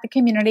impact the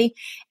community.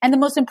 And the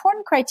most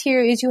important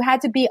criteria is you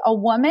had to be a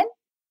woman,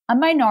 a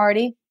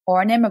minority,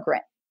 or an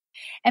immigrant.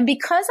 And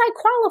because I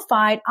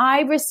qualified,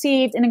 I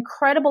received an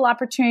incredible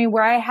opportunity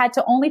where I had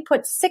to only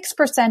put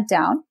 6%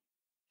 down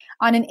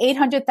on an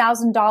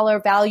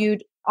 $800,000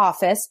 valued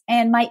office.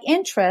 And my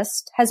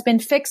interest has been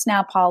fixed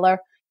now, Paula,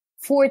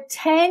 for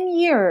 10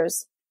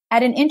 years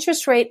at an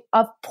interest rate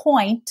of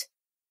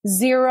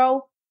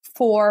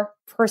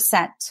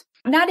 0.04%.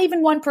 Not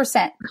even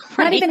 1%,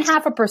 not even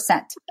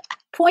 0.5%,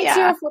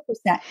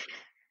 0.04%.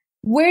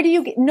 Where do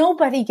you get?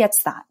 Nobody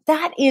gets that.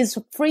 That is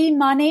free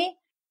money,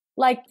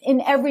 like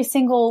in every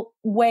single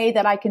way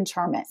that I can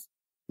term it.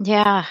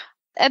 Yeah.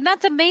 And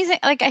that's amazing.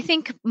 Like, I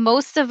think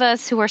most of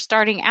us who are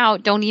starting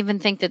out don't even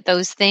think that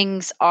those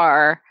things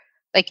are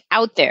like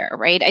out there,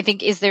 right? I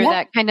think, is there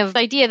that kind of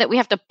idea that we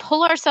have to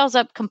pull ourselves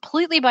up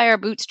completely by our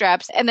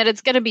bootstraps and that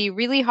it's going to be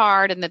really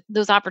hard and that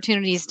those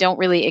opportunities don't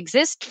really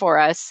exist for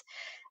us.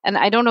 And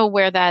I don't know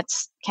where that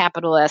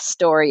capital S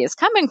story is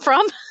coming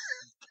from.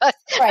 But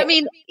I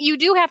mean, you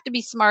do have to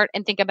be smart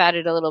and think about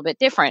it a little bit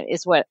different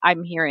is what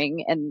I'm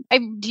hearing. And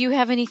do you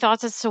have any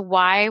thoughts as to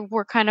why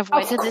we're kind of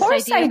went to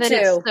this idea that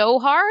it's so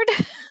hard?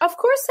 Of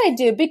course I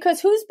do,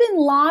 because who's been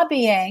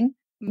lobbying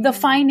the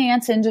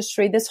finance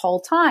industry this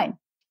whole time?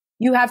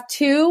 You have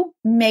two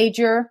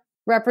major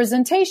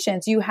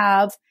representations. You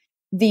have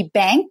the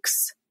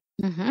banks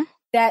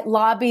that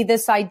lobby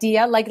this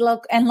idea. Like,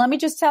 look, and let me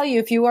just tell you,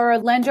 if you are a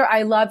lender,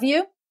 I love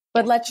you.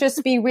 But let's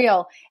just be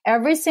real.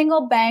 Every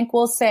single bank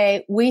will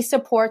say, we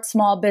support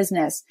small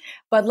business.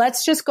 But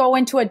let's just go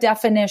into a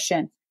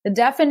definition. The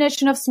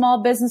definition of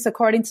small business,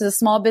 according to the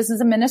Small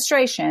Business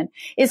Administration,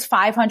 is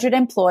 500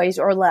 employees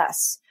or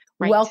less.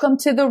 Right. Welcome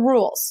to the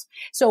rules.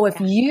 So if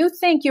you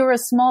think you're a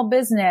small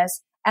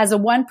business as a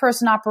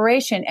one-person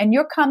operation and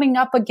you're coming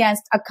up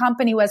against a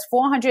company who has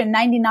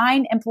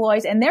 499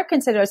 employees and they're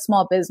considered a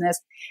small business,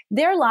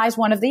 there lies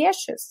one of the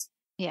issues.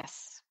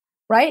 Yes.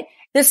 Right?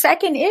 The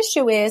second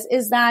issue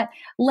is that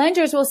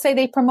lenders will say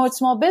they promote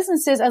small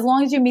businesses as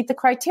long as you meet the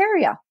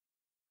criteria.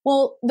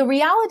 Well, the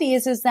reality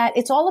is that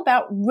it's all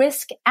about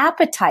risk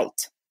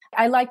appetite.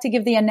 I like to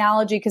give the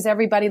analogy because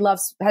everybody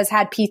has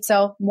had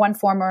pizza, one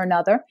form or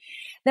another,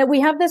 that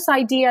we have this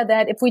idea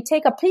that if we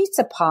take a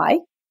pizza pie,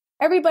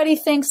 everybody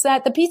thinks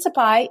that the pizza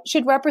pie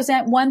should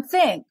represent one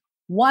thing,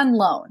 one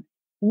loan,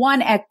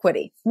 one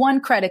equity, one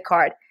credit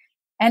card.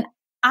 And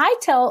I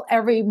tell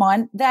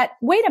everyone that,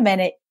 wait a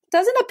minute,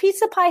 doesn't a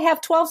pizza pie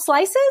have 12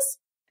 slices?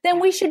 Then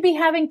we should be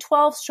having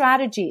 12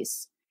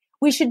 strategies.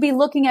 We should be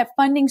looking at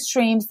funding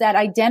streams that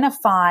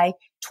identify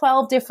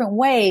 12 different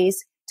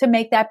ways to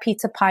make that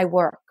pizza pie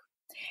work.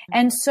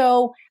 And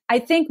so I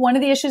think one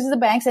of the issues of the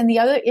banks, and the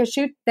other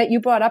issue that you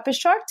brought up, is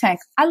Shark Tank.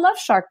 I love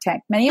Shark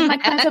Tank. Many of my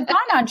clients have gone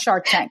on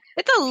Shark Tank.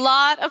 It's a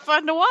lot of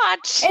fun to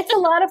watch. It's a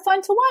lot of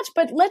fun to watch,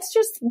 but let's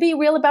just be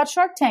real about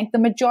Shark Tank. The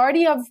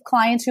majority of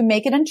clients who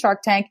make it in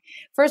Shark Tank,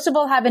 first of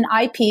all, have an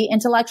IP,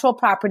 intellectual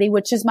property,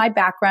 which is my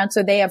background.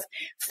 So they have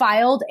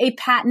filed a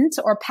patent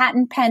or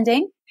patent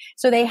pending.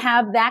 So they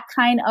have that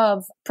kind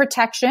of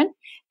protection.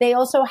 They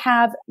also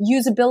have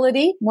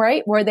usability,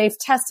 right, where they've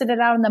tested it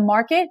out in the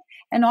market.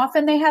 And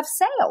often they have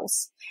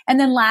sales. And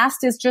then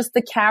last is just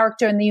the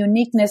character and the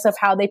uniqueness of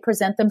how they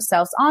present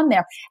themselves on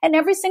there. And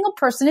every single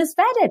person is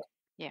vetted,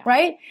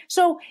 right?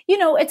 So,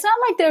 it's not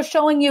like they're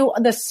showing you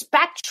the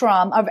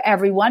spectrum of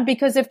everyone,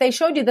 because if they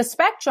showed you the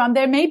spectrum,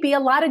 there may be a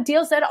lot of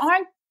deals that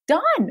aren't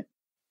done.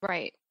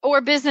 Right.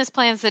 Or business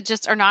plans that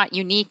just are not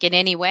unique in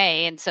any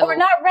way. And so, or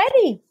not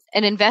ready.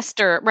 An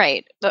investor,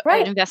 right.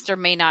 An investor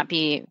may not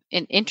be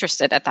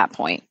interested at that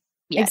point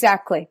yet.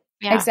 Exactly.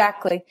 Yeah.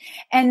 Exactly.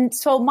 And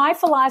so my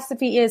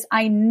philosophy is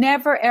I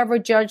never, ever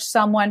judge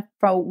someone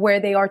from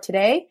where they are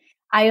today.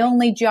 I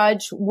only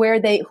judge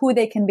who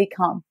they can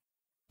become.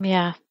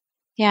 Yeah.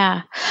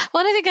 Yeah.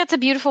 Well, I think that's a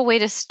beautiful way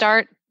to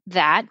start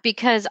that,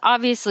 because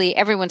obviously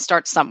everyone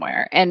starts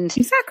somewhere. And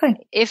exactly,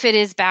 if it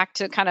is back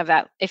to kind of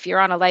that, if you're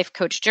on a life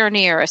coach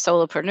journey or a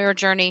solopreneur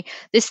journey,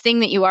 this thing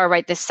that you are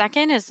right this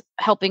second is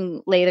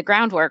helping lay the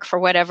groundwork for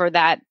whatever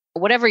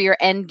your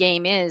end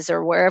game is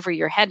or wherever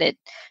you're headed.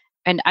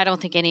 And I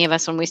don't think any of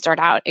us, when we start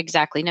out,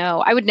 exactly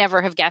know. I would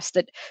never have guessed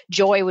that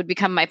Joy would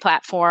become my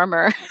platform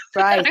or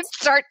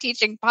start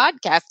teaching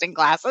podcasting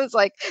classes.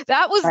 Like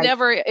that was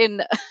never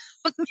in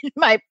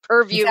my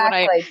purview when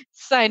I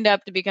signed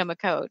up to become a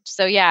coach.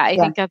 So I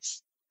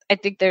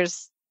think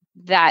there's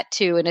that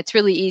too. And it's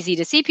really easy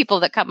to see people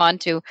that come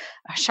onto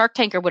a Shark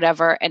Tank or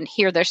whatever and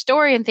hear their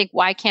story and think,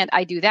 why can't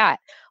I do that?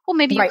 Well,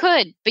 maybe you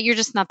could, but you're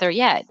just not there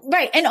yet.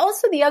 Right. And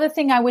also the other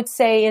thing I would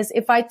say is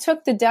if I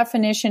took the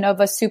definition of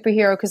a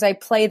superhero, because I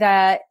play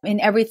that in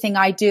everything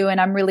I do and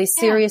I'm really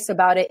serious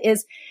about it,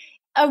 is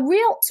a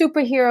real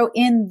superhero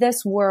in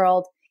this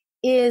world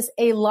is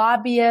a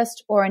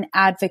lobbyist or an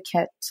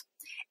advocate.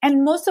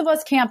 And most of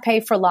us can't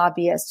pay for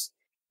lobbyists.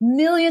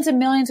 Millions and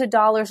millions of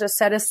dollars are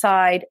set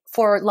aside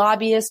for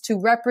lobbyists to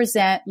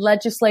represent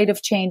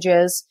legislative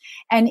changes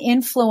and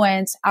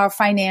influence our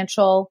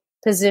financial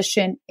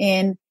position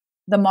in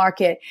the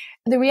market.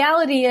 The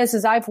reality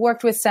is I've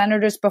worked with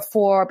senators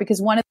before,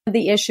 because one of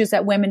the issues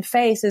that women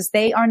face is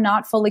they are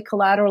not fully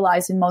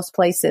collateralized in most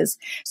places.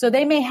 So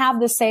they may have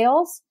the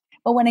sales,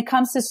 but when it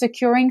comes to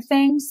securing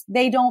things,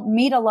 they don't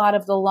meet a lot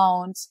of the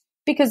loans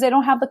because they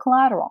don't have the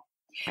collateral.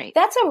 Right.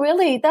 That's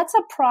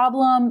a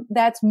problem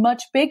that's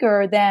much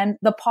bigger than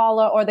the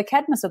Paula or the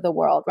Kedmas of the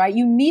world, right?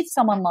 You need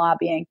someone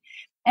lobbying.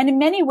 And in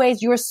many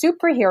ways, your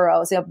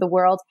superheroes of the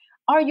world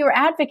are your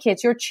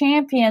advocates, your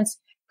champions,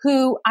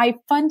 who I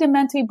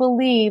fundamentally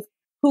believe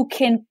who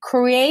can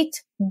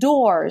create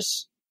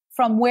doors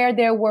from where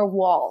there were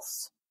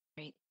walls.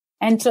 Right.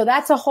 And so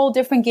that's a whole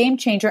different game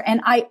changer. And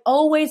I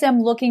always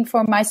am looking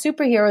for my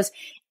superheroes.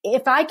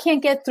 If I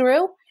can't get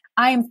through,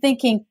 I am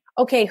thinking,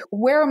 okay,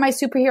 where are my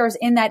superheroes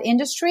in that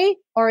industry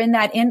or in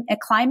that a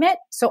climate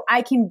so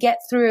I can get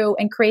through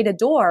and create a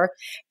door,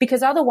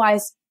 because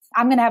otherwise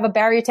I'm going to have a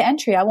barrier to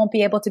entry. I won't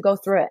be able to go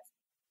through it.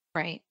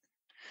 Right.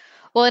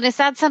 Well, and is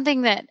that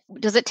something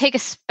does it take a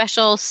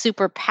special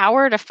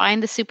superpower to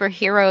find the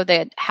superhero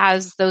that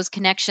has those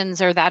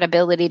connections or that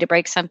ability to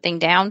break something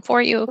down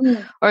for you?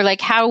 Mm. Or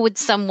like, how would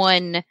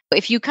someone,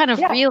 if you kind of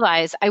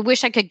realize, I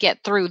wish I could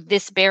get through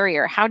this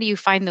barrier, how do you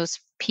find those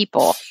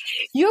people?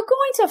 You're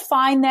going to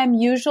find them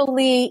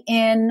usually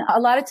a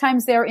lot of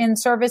times they're in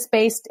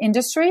service-based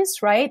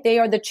industries, right? They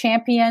are the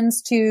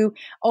champions to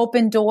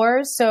open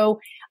doors. So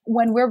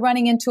when we're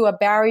running into a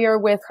barrier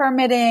with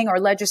permitting or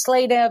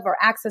legislative or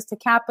access to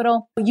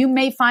capital, you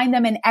may find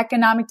them in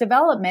economic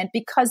development,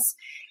 because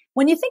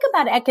when you think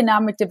about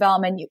economic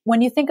development,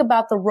 when you think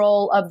about the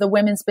role of the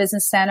Women's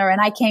Business Center, and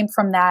I came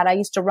from that, I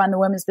used to run the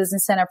Women's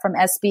Business Center from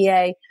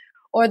SBA,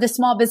 or the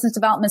Small Business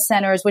Development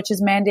Centers, which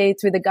is mandated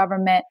through the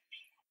government.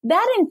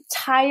 That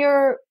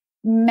entire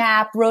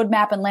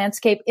roadmap and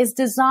landscape is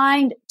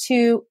designed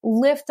to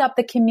lift up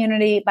the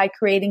community by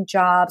creating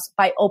jobs,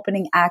 by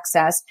opening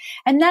access.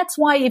 And that's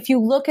why if you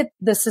look at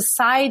the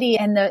society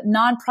and the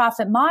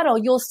nonprofit model,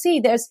 you'll see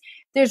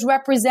there's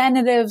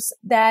representatives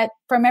that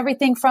from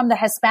everything from the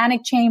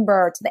Hispanic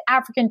chamber to the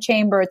African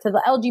chamber to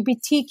the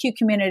LGBTQ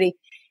community.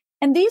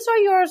 And these are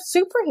your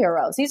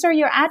superheroes. These are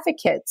your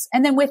advocates.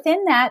 And then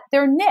within that,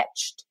 they're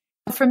niched.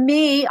 For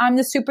me, I'm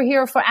the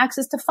superhero for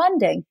access to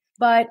funding.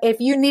 But if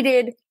you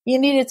needed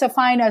to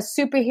find a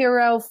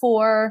superhero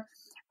for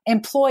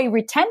employee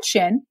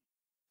retention,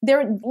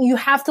 you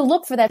have to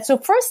look for that. So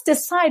first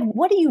decide,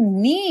 what do you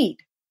need?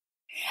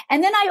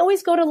 And then I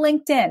always go to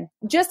LinkedIn.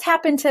 Just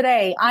happened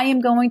today. I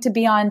am going to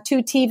be on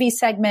 2 TV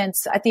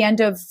segments at the end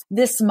of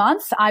this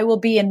month. I will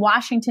be in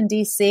Washington,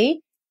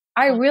 D.C.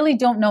 I really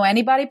don't know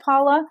anybody,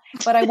 Paula,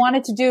 but I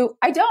wanted to do,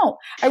 I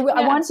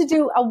wanted to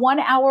do a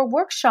 1-hour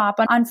workshop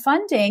on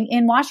funding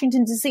in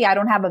Washington, D.C. I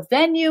don't have a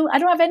venue. I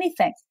don't have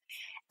anything.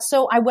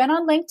 So I went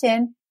on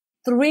LinkedIn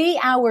 3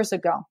 hours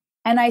ago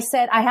and I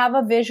said, I have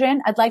a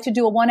vision. I'd like to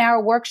do a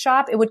 1-hour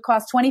workshop. It would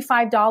cost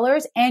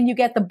 $25 and you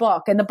get the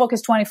book, and the book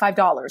is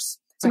 $25.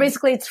 So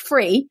basically it's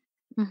free.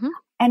 Mm-hmm.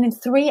 And in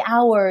 3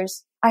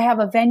 hours, I have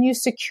a venue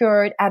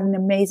secured at an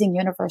amazing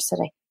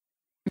university.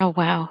 Oh,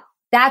 wow.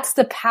 That's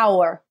the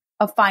power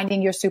of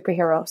finding your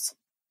superheroes.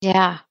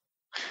 Yeah.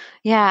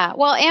 Yeah.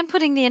 Well, and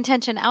putting the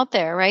intention out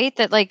there, right?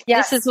 That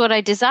this is what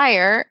I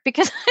desire,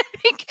 because I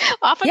think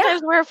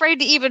oftentimes we're afraid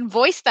to even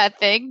voice that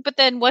thing. But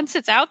then once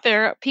it's out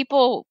there,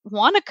 people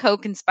want to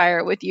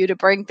co-conspire with you to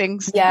bring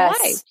things to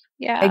life.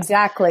 Yeah,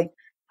 exactly.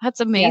 That's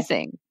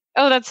amazing.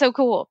 Oh, that's so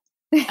cool.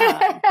 So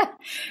congrats.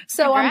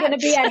 I'm going to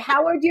be at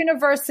Howard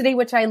University,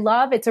 which I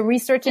love. It's a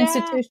research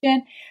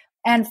institution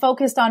and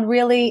focused on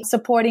really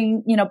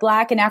supporting,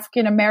 Black and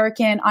African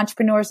American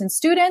entrepreneurs and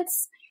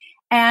students,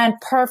 and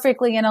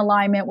perfectly in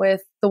alignment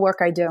with the work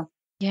I do.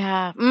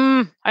 Yeah.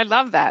 I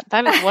love that.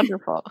 That is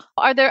wonderful.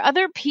 Are there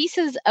other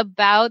pieces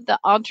about the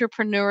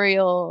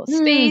entrepreneurial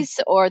space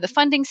or the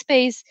funding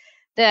space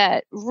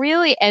that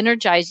really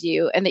energize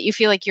you and that you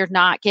feel like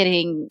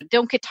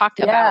don't get talked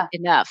about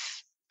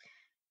enough?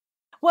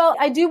 Well,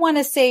 I do want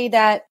to say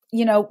that,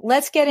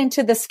 let's get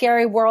into the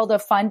scary world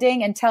of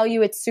funding and tell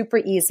you it's super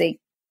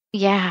easy.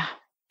 Yeah.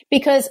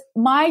 Because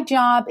my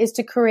job is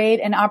to create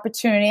an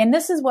opportunity. And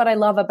this is what I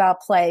love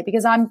about play,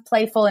 because I'm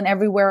playful in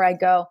everywhere I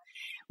go.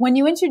 When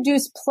you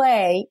introduce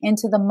play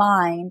into the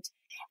mind,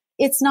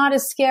 it's not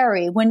as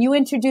scary. When you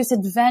introduce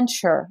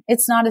adventure,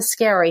 it's not as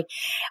scary.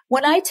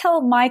 When I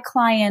tell my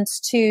clients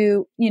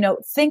to,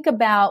 think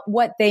about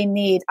what they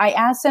need, I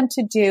ask them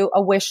to do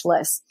a wish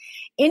list.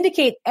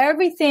 Indicate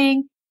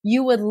everything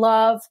you would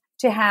love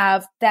to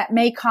have that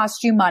may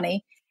cost you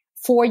money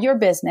for your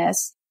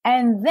business.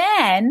 And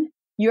then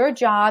your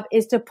job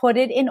is to put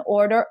it in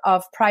order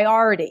of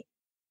priority.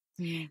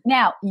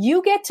 Now,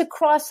 you get to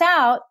cross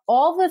out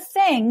all the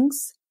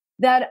things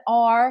that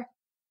are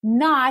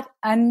not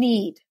a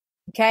need.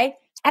 Okay.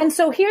 And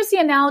so here's the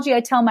analogy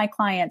I tell my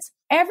clients.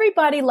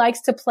 Everybody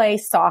likes to play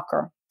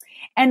soccer.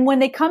 And when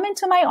they come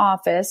into my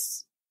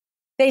office,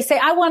 they say,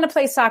 I want to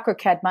play soccer,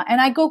 Kedma. And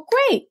I go,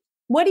 great.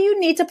 What do you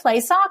need to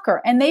play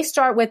soccer? And they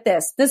start with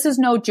this. This is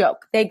no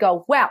joke. They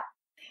go, well,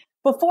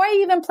 before I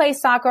even play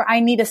soccer, I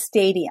need a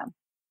stadium.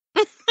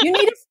 You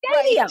need a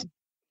stadium. Right.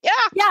 Yeah.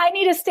 Yeah, I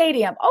need a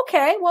stadium.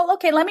 Okay. Well,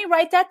 let me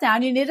write that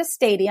down. You need a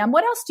stadium.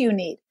 What else do you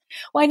need?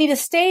 Well, I need a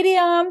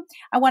stadium.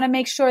 I want to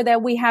make sure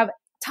that we have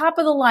top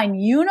of the line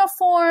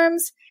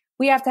uniforms.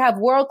 We have to have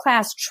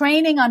world-class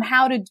training on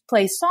how to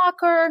play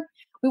soccer.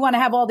 We want to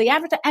have all the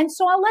advertising. And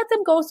so I'll let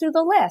them go through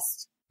the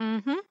list.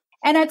 Mm-hmm.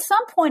 And at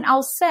some point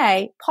I'll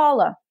say,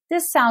 Paula,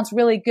 this sounds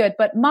really good,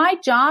 but my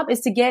job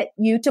is to get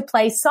you to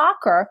play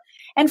soccer.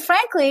 And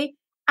frankly,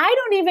 I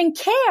don't even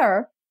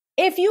care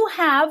if you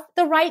have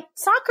the right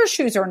soccer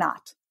shoes or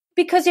not.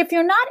 Because if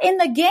you're not in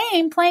the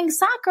game playing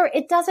soccer,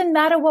 it doesn't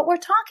matter what we're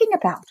talking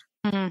about.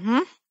 Mm-hmm.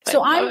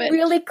 So I'm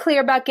really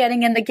clear about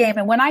getting in the game.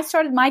 And when I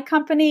started my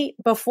company,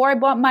 before I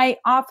bought my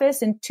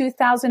office in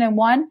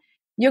 2001,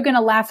 you're going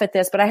to laugh at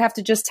this, but I have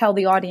to just tell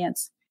the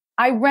audience.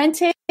 I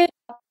rented to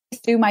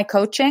do my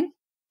coaching.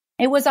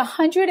 It was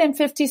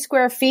 150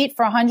 square feet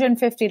for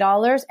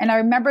 $150. And I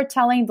remember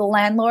telling the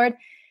landlord,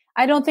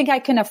 I don't think I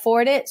can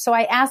afford it. So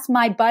I asked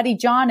my buddy,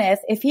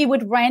 Jonathan, if he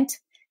would rent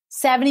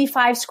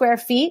 75 square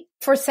feet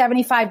for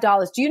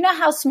 $75. Do you know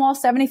how small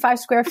 75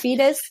 square feet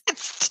is?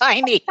 It's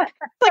tiny.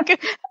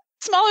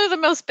 Smaller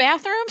than most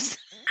bathrooms.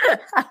 And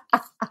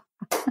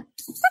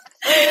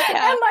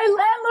my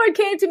landlord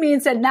came to me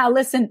and said, now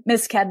listen,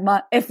 Miss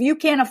Kedma, if you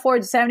can't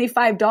afford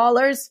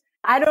 $75,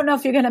 I don't know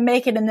if you're going to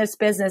make it in this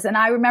business. And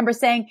I remember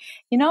saying,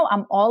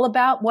 I'm all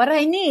about what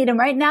I need. And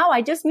right now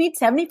I just need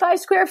 75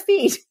 square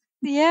feet.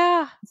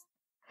 Yeah.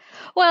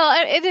 Well,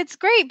 it's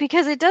great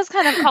because it does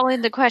kind of call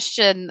into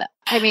question.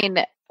 I mean,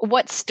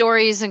 what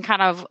stories and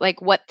kind of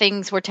like what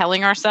things we're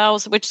telling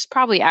ourselves, which is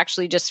probably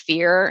actually just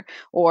fear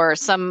or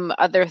some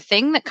other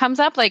thing that comes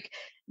up. Like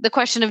the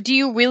question of, do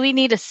you really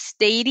need a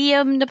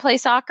stadium to play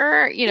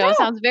soccer? No.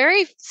 Sounds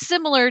very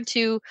similar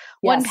to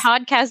one Yes.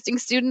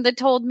 podcasting student that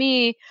told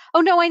me,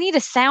 oh no, I need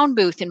a sound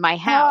booth in my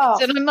house.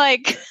 Oh. And I'm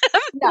like,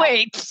 No.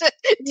 wait,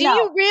 do No.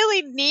 you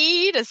really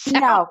need a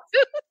sound No.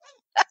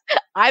 booth?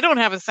 I don't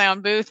have a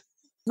sound booth.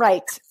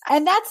 Right.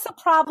 And that's the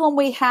problem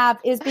we have,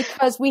 is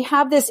because we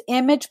have this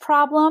image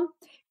problem.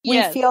 We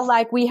Yes. feel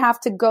like we have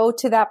to go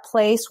to that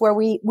place where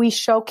we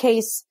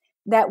showcase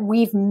that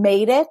we've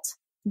made it.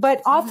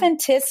 But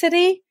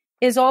authenticity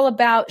is all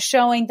about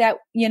showing that,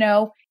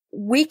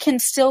 we can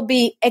still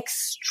be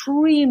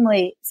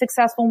extremely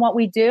successful in what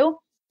we do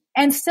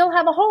and still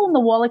have a hole in the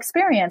wall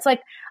experience. Like,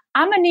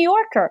 I'm a New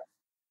Yorker.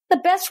 The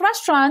best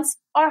restaurants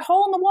are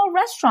hole in the wall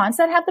restaurants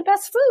that have the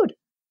best food.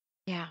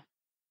 Yeah.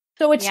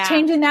 So it's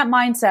changing that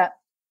mindset.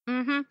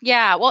 Mm-hmm.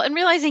 Yeah. Well, and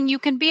realizing you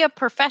can be a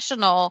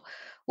professional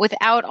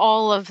without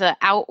all of the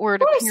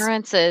outward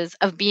appearances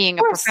of being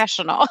a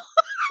professional. Of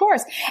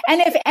course. And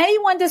if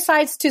anyone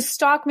decides to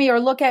stalk me or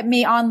look at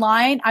me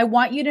online, I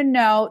want you to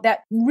know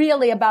that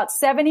really about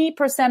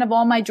 70% of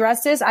all my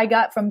dresses I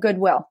got from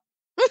Goodwill.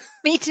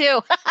 Me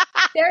too.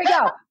 There you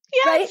go.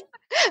 Yes. Right?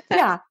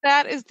 Yeah.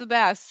 That is the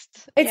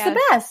best. It's the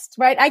best,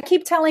 right? I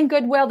keep telling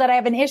Goodwill that I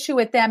have an issue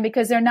with them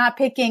because they're not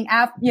picking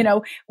up,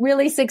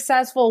 really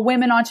successful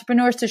women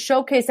entrepreneurs to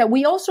showcase that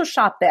we also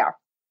shop there.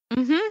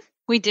 Mm-hmm.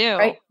 We do.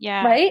 Right?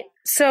 Yeah. Right?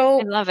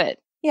 So I love it.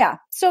 Yeah.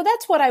 So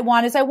that's what I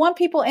want, is I want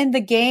people in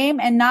the game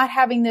and not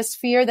having this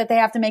fear that they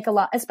have to make a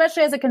lot,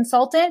 especially as a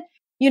consultant,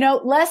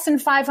 less than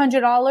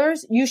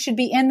 $500, you should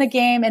be in the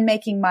game and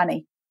making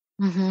money.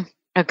 Mm-hmm.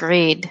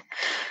 Agreed.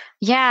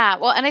 Yeah.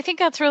 Well, and I think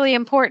that's really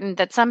important,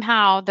 that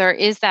somehow there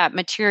is that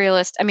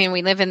materialist. I mean,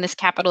 we live in this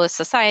capitalist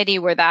society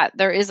where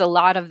there is a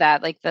lot of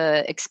that, like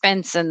the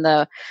expense and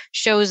the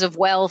shows of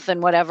wealth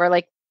and whatever,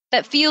 like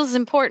that feels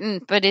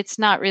important, but it's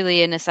not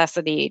really a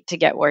necessity to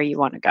get where you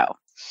want to go.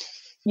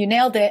 You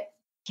nailed it.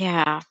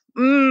 Yeah.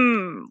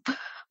 Well,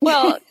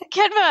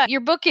 Kedma, your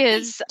book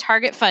is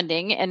Target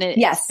Funding, and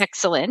it's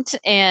excellent.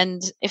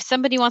 And if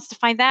somebody wants to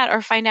find that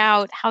or find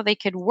out how they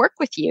could work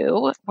with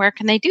you, where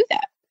can they do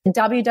that?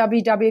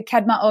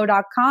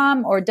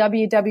 www.kedmaough.com or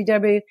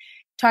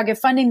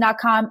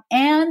www.targetfunding.com.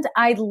 And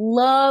I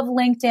love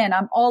LinkedIn.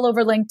 I'm all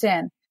over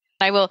LinkedIn.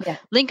 I will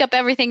link up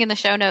everything in the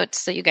show notes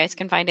so you guys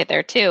can find it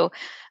there too.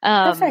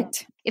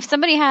 Perfect. If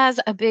somebody has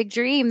a big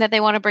dream that they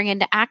want to bring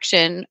into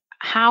action,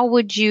 how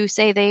would you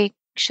say they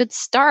should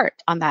start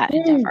on that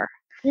endeavor?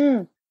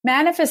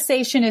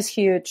 Manifestation is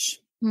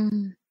huge.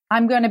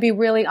 I'm going to be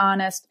really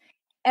honest.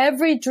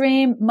 Every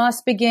dream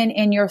must begin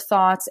in your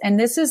thoughts. And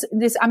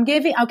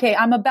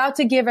I'm about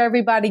to give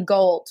everybody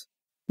gold.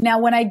 Now,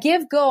 when I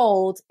give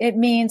gold, it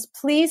means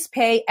please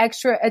pay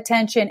extra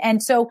attention.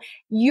 And so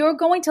you're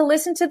going to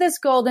listen to this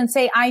gold and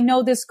say, I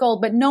know this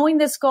gold, but knowing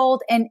this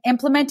gold and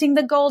implementing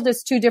the gold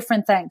is two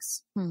different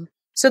things.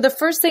 So the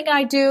first thing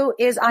I do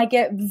is I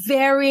get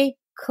very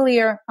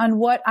clear on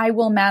what I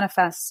will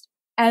manifest.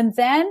 And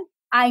then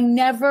I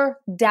never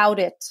doubt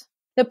it.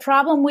 The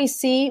problem we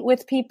see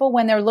with people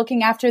when they're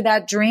looking after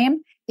that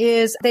dream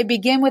is they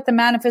begin with the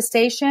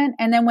manifestation,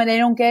 and then when they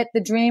don't get the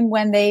dream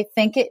when they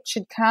think it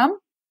should come,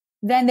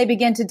 then they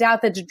begin to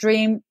doubt that the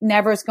dream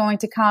never is going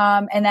to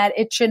come and that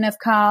it shouldn't have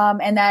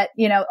come and that,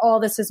 all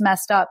this is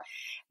messed up.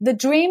 The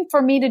dream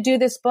for me to do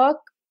this book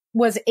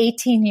was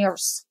 18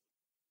 years.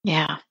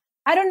 Yeah.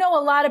 I don't know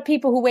a lot of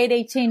people who wait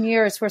 18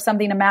 years for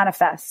something to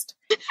manifest.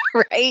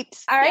 Right.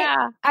 All right.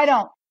 Yeah. I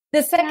don't.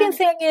 The second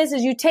thing is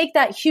you take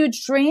that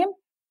huge dream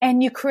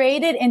and you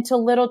create it into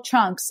little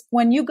chunks.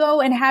 When you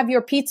go and have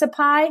your pizza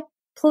pie,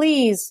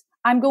 please,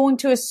 I'm going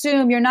to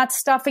assume you're not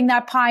stuffing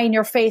that pie in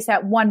your face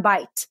at one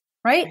bite,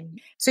 right?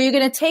 So you're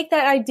going to take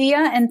that idea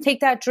and take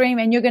that dream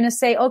and you're going to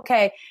say,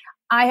 okay,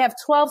 I have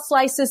 12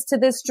 slices to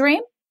this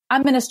dream.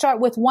 I'm going to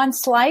start with one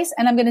slice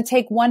and I'm going to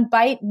take one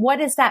bite.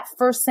 What is that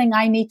first thing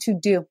I need to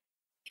do?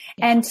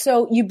 And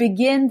so you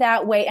begin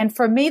that way. And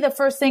for me, the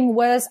first thing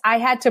was I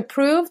had to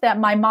prove that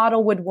my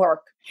model would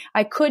work.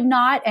 I could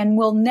not and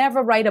will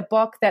never write a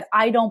book that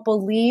I don't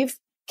believe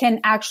can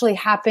actually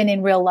happen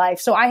in real life.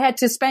 So I had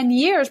to spend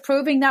years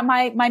proving that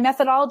my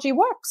methodology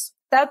works.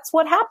 That's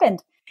what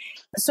happened.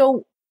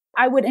 So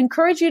I would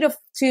encourage you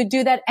to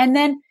do that. And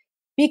then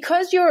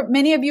because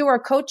many of you are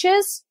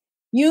coaches,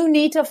 you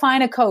need to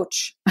find a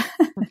coach.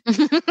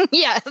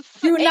 Yes.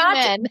 Do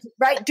Amen.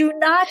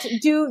 not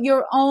do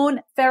your own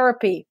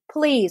therapy.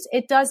 Please.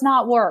 It does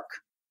not work.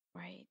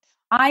 Right.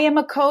 I am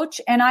a coach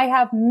and I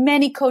have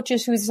many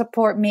coaches who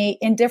support me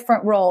in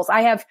different roles.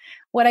 I have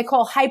what I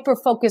call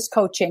hyper-focused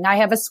coaching. I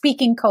have a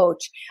speaking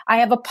coach. I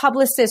have a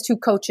publicist who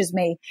coaches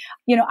me.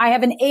 I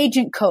have an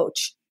agent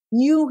coach.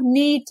 You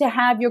need to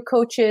have your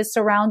coaches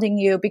surrounding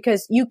you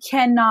because you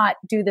cannot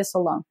do this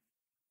alone.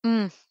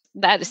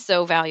 That is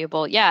so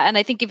valuable. Yeah. And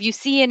I think if you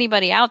see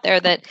anybody out there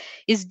that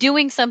is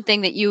doing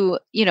something that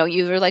you're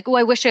like, oh,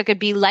 I wish I could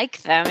be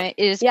like them, it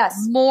is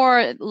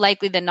more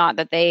likely than not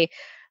that they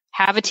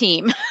have a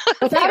team.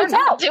 Without You're a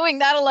not doubt. doing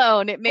that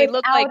alone. It may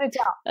look like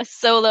a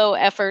solo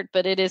effort,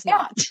 but it is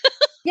not.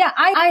 Yeah,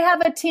 I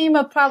have a team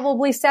of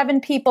probably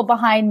 7 people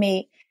behind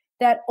me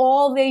that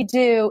all they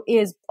do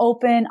is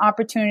open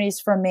opportunities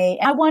for me.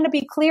 And I want to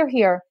be clear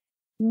here.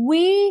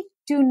 We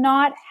do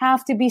not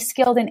have to be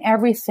skilled in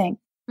everything.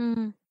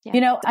 Yeah.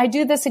 You know, I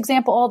do this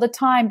example all the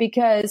time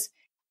because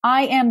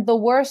I am the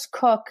worst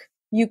cook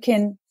you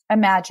can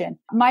imagine.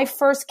 My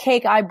first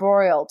cake I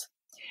broiled.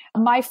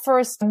 My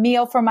first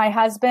meal for my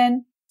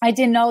husband, I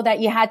didn't know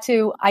that you had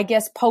to, I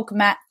guess, poke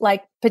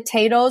like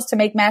potatoes to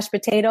make mashed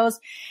potatoes.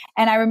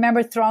 And I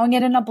remember throwing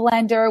it in a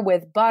blender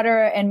with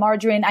butter and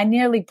margarine. I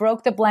nearly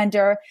broke the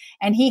blender.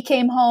 And he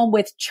came home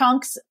with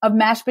chunks of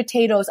mashed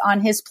potatoes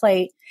on his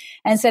plate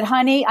and said,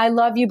 honey, I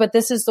love you, but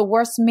this is the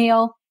worst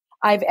meal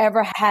I've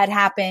ever had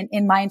happen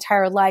in my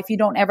entire life. You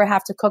don't ever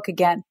have to cook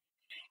again.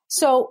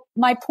 So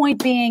my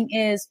point being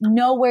is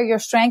know where your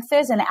strength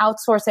is and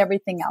outsource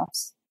everything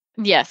else.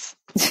 Yes.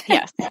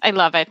 Yes. I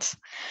love it.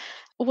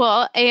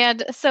 Well,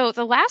 and so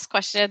the last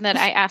question that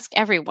I ask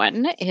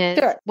everyone is,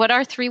 What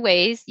are 3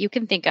 ways you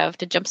can think of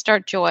to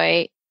jumpstart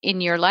joy in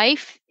your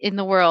life, in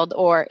the world,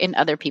 or in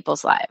other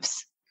people's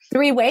lives?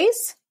 3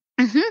 ways?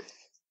 Mm-hmm.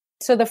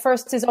 So the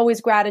first is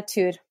always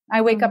gratitude.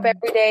 I wake up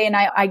every day and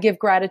I give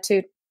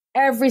gratitude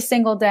every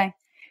single day.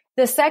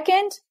 The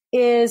second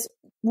is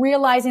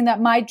realizing that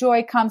my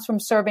joy comes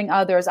from serving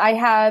others. I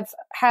have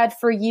had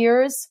for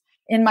years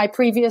in my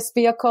previous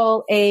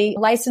vehicle a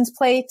license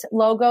plate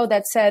logo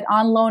that said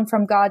on loan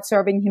from God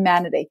serving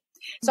humanity.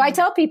 So I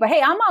tell people,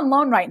 hey, I'm on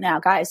loan right now,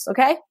 guys.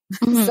 Okay.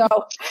 So,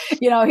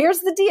 here's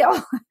the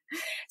deal.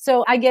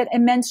 So I get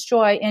immense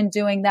joy in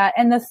doing that.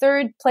 And the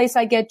third place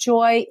I get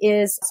joy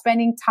is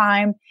spending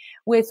time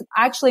with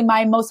actually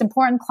my most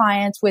important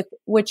clients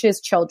which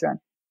is children.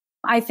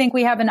 I think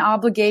we have an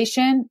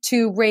obligation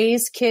to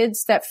raise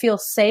kids that feel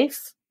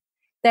safe,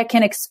 that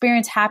can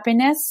experience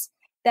happiness,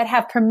 that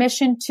have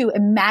permission to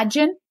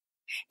imagine,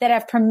 that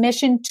have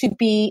permission to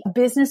be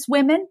business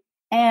women.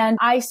 And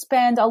I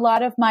spend a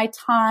lot of my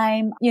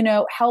time,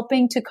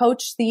 helping to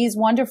coach these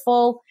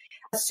wonderful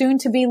soon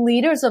to be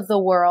leaders of the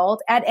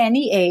world at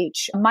any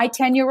age. My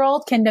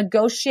 10-year-old can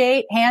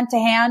negotiate hand to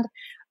hand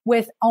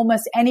with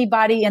almost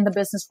anybody in the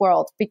business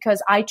world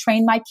because I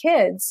train my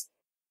kids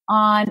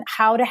on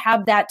how to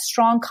have that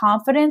strong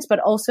confidence, but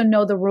also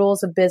know the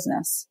rules of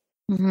business.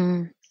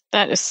 Mm-hmm.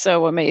 That is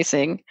so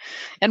amazing.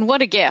 And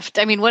what a gift.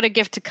 I mean, what a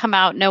gift to come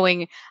out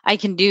knowing I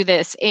can do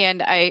this.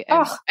 And I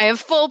have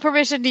full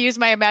permission to use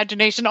my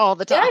imagination all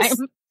the time. Yes.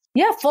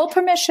 Yeah, full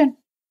permission.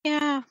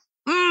 Yeah.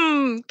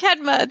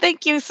 Kedma,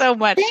 thank you so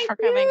much for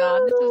coming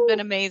on. This has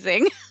been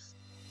amazing.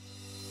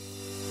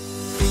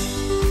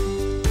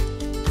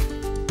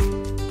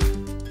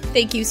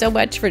 Thank you so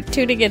much for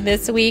tuning in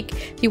this week.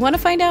 If you want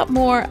to find out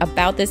more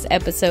about this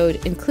episode,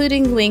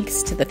 including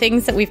links to the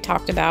things that we've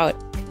talked about,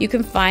 you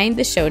can find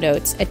the show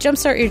notes at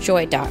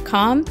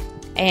jumpstartyourjoy.com,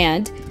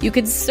 and you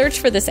can search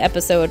for this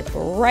episode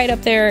right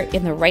up there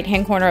in the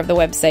right-hand corner of the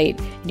website,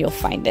 and you'll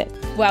find it.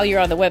 While you're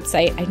on the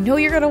website, I know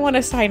you're going to want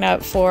to sign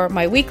up for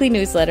my weekly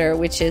newsletter,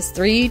 which is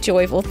 3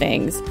 Joyful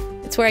Things.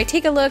 It's where I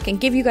take a look and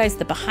give you guys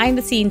the behind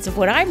the scenes of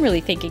what I'm really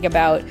thinking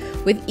about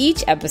with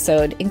each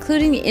episode,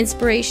 including the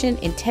inspiration,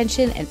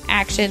 intention, and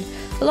action,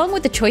 along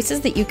with the choices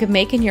that you can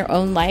make in your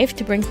own life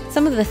to bring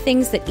some of the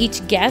things that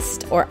each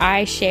guest or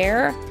I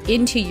share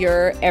into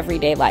your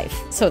everyday life.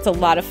 So it's a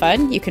lot of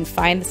fun. You can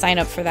find the sign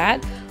up for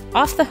that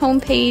off the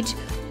homepage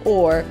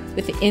or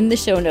within the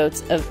show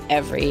notes of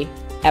every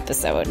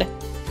episode.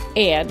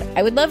 And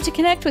I would love to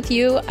connect with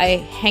you. I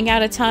hang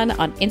out a ton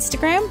on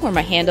Instagram, where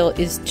my handle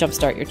is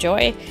Jumpstart Your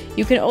Joy.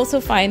 You can also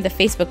find the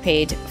Facebook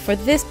page for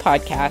this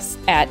podcast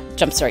at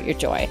Jumpstart Your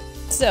Joy.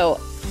 So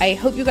I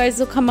hope you guys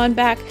will come on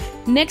back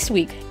next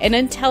week. And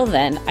until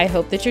then, I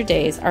hope that your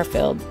days are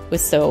filled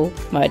with so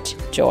much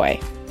joy.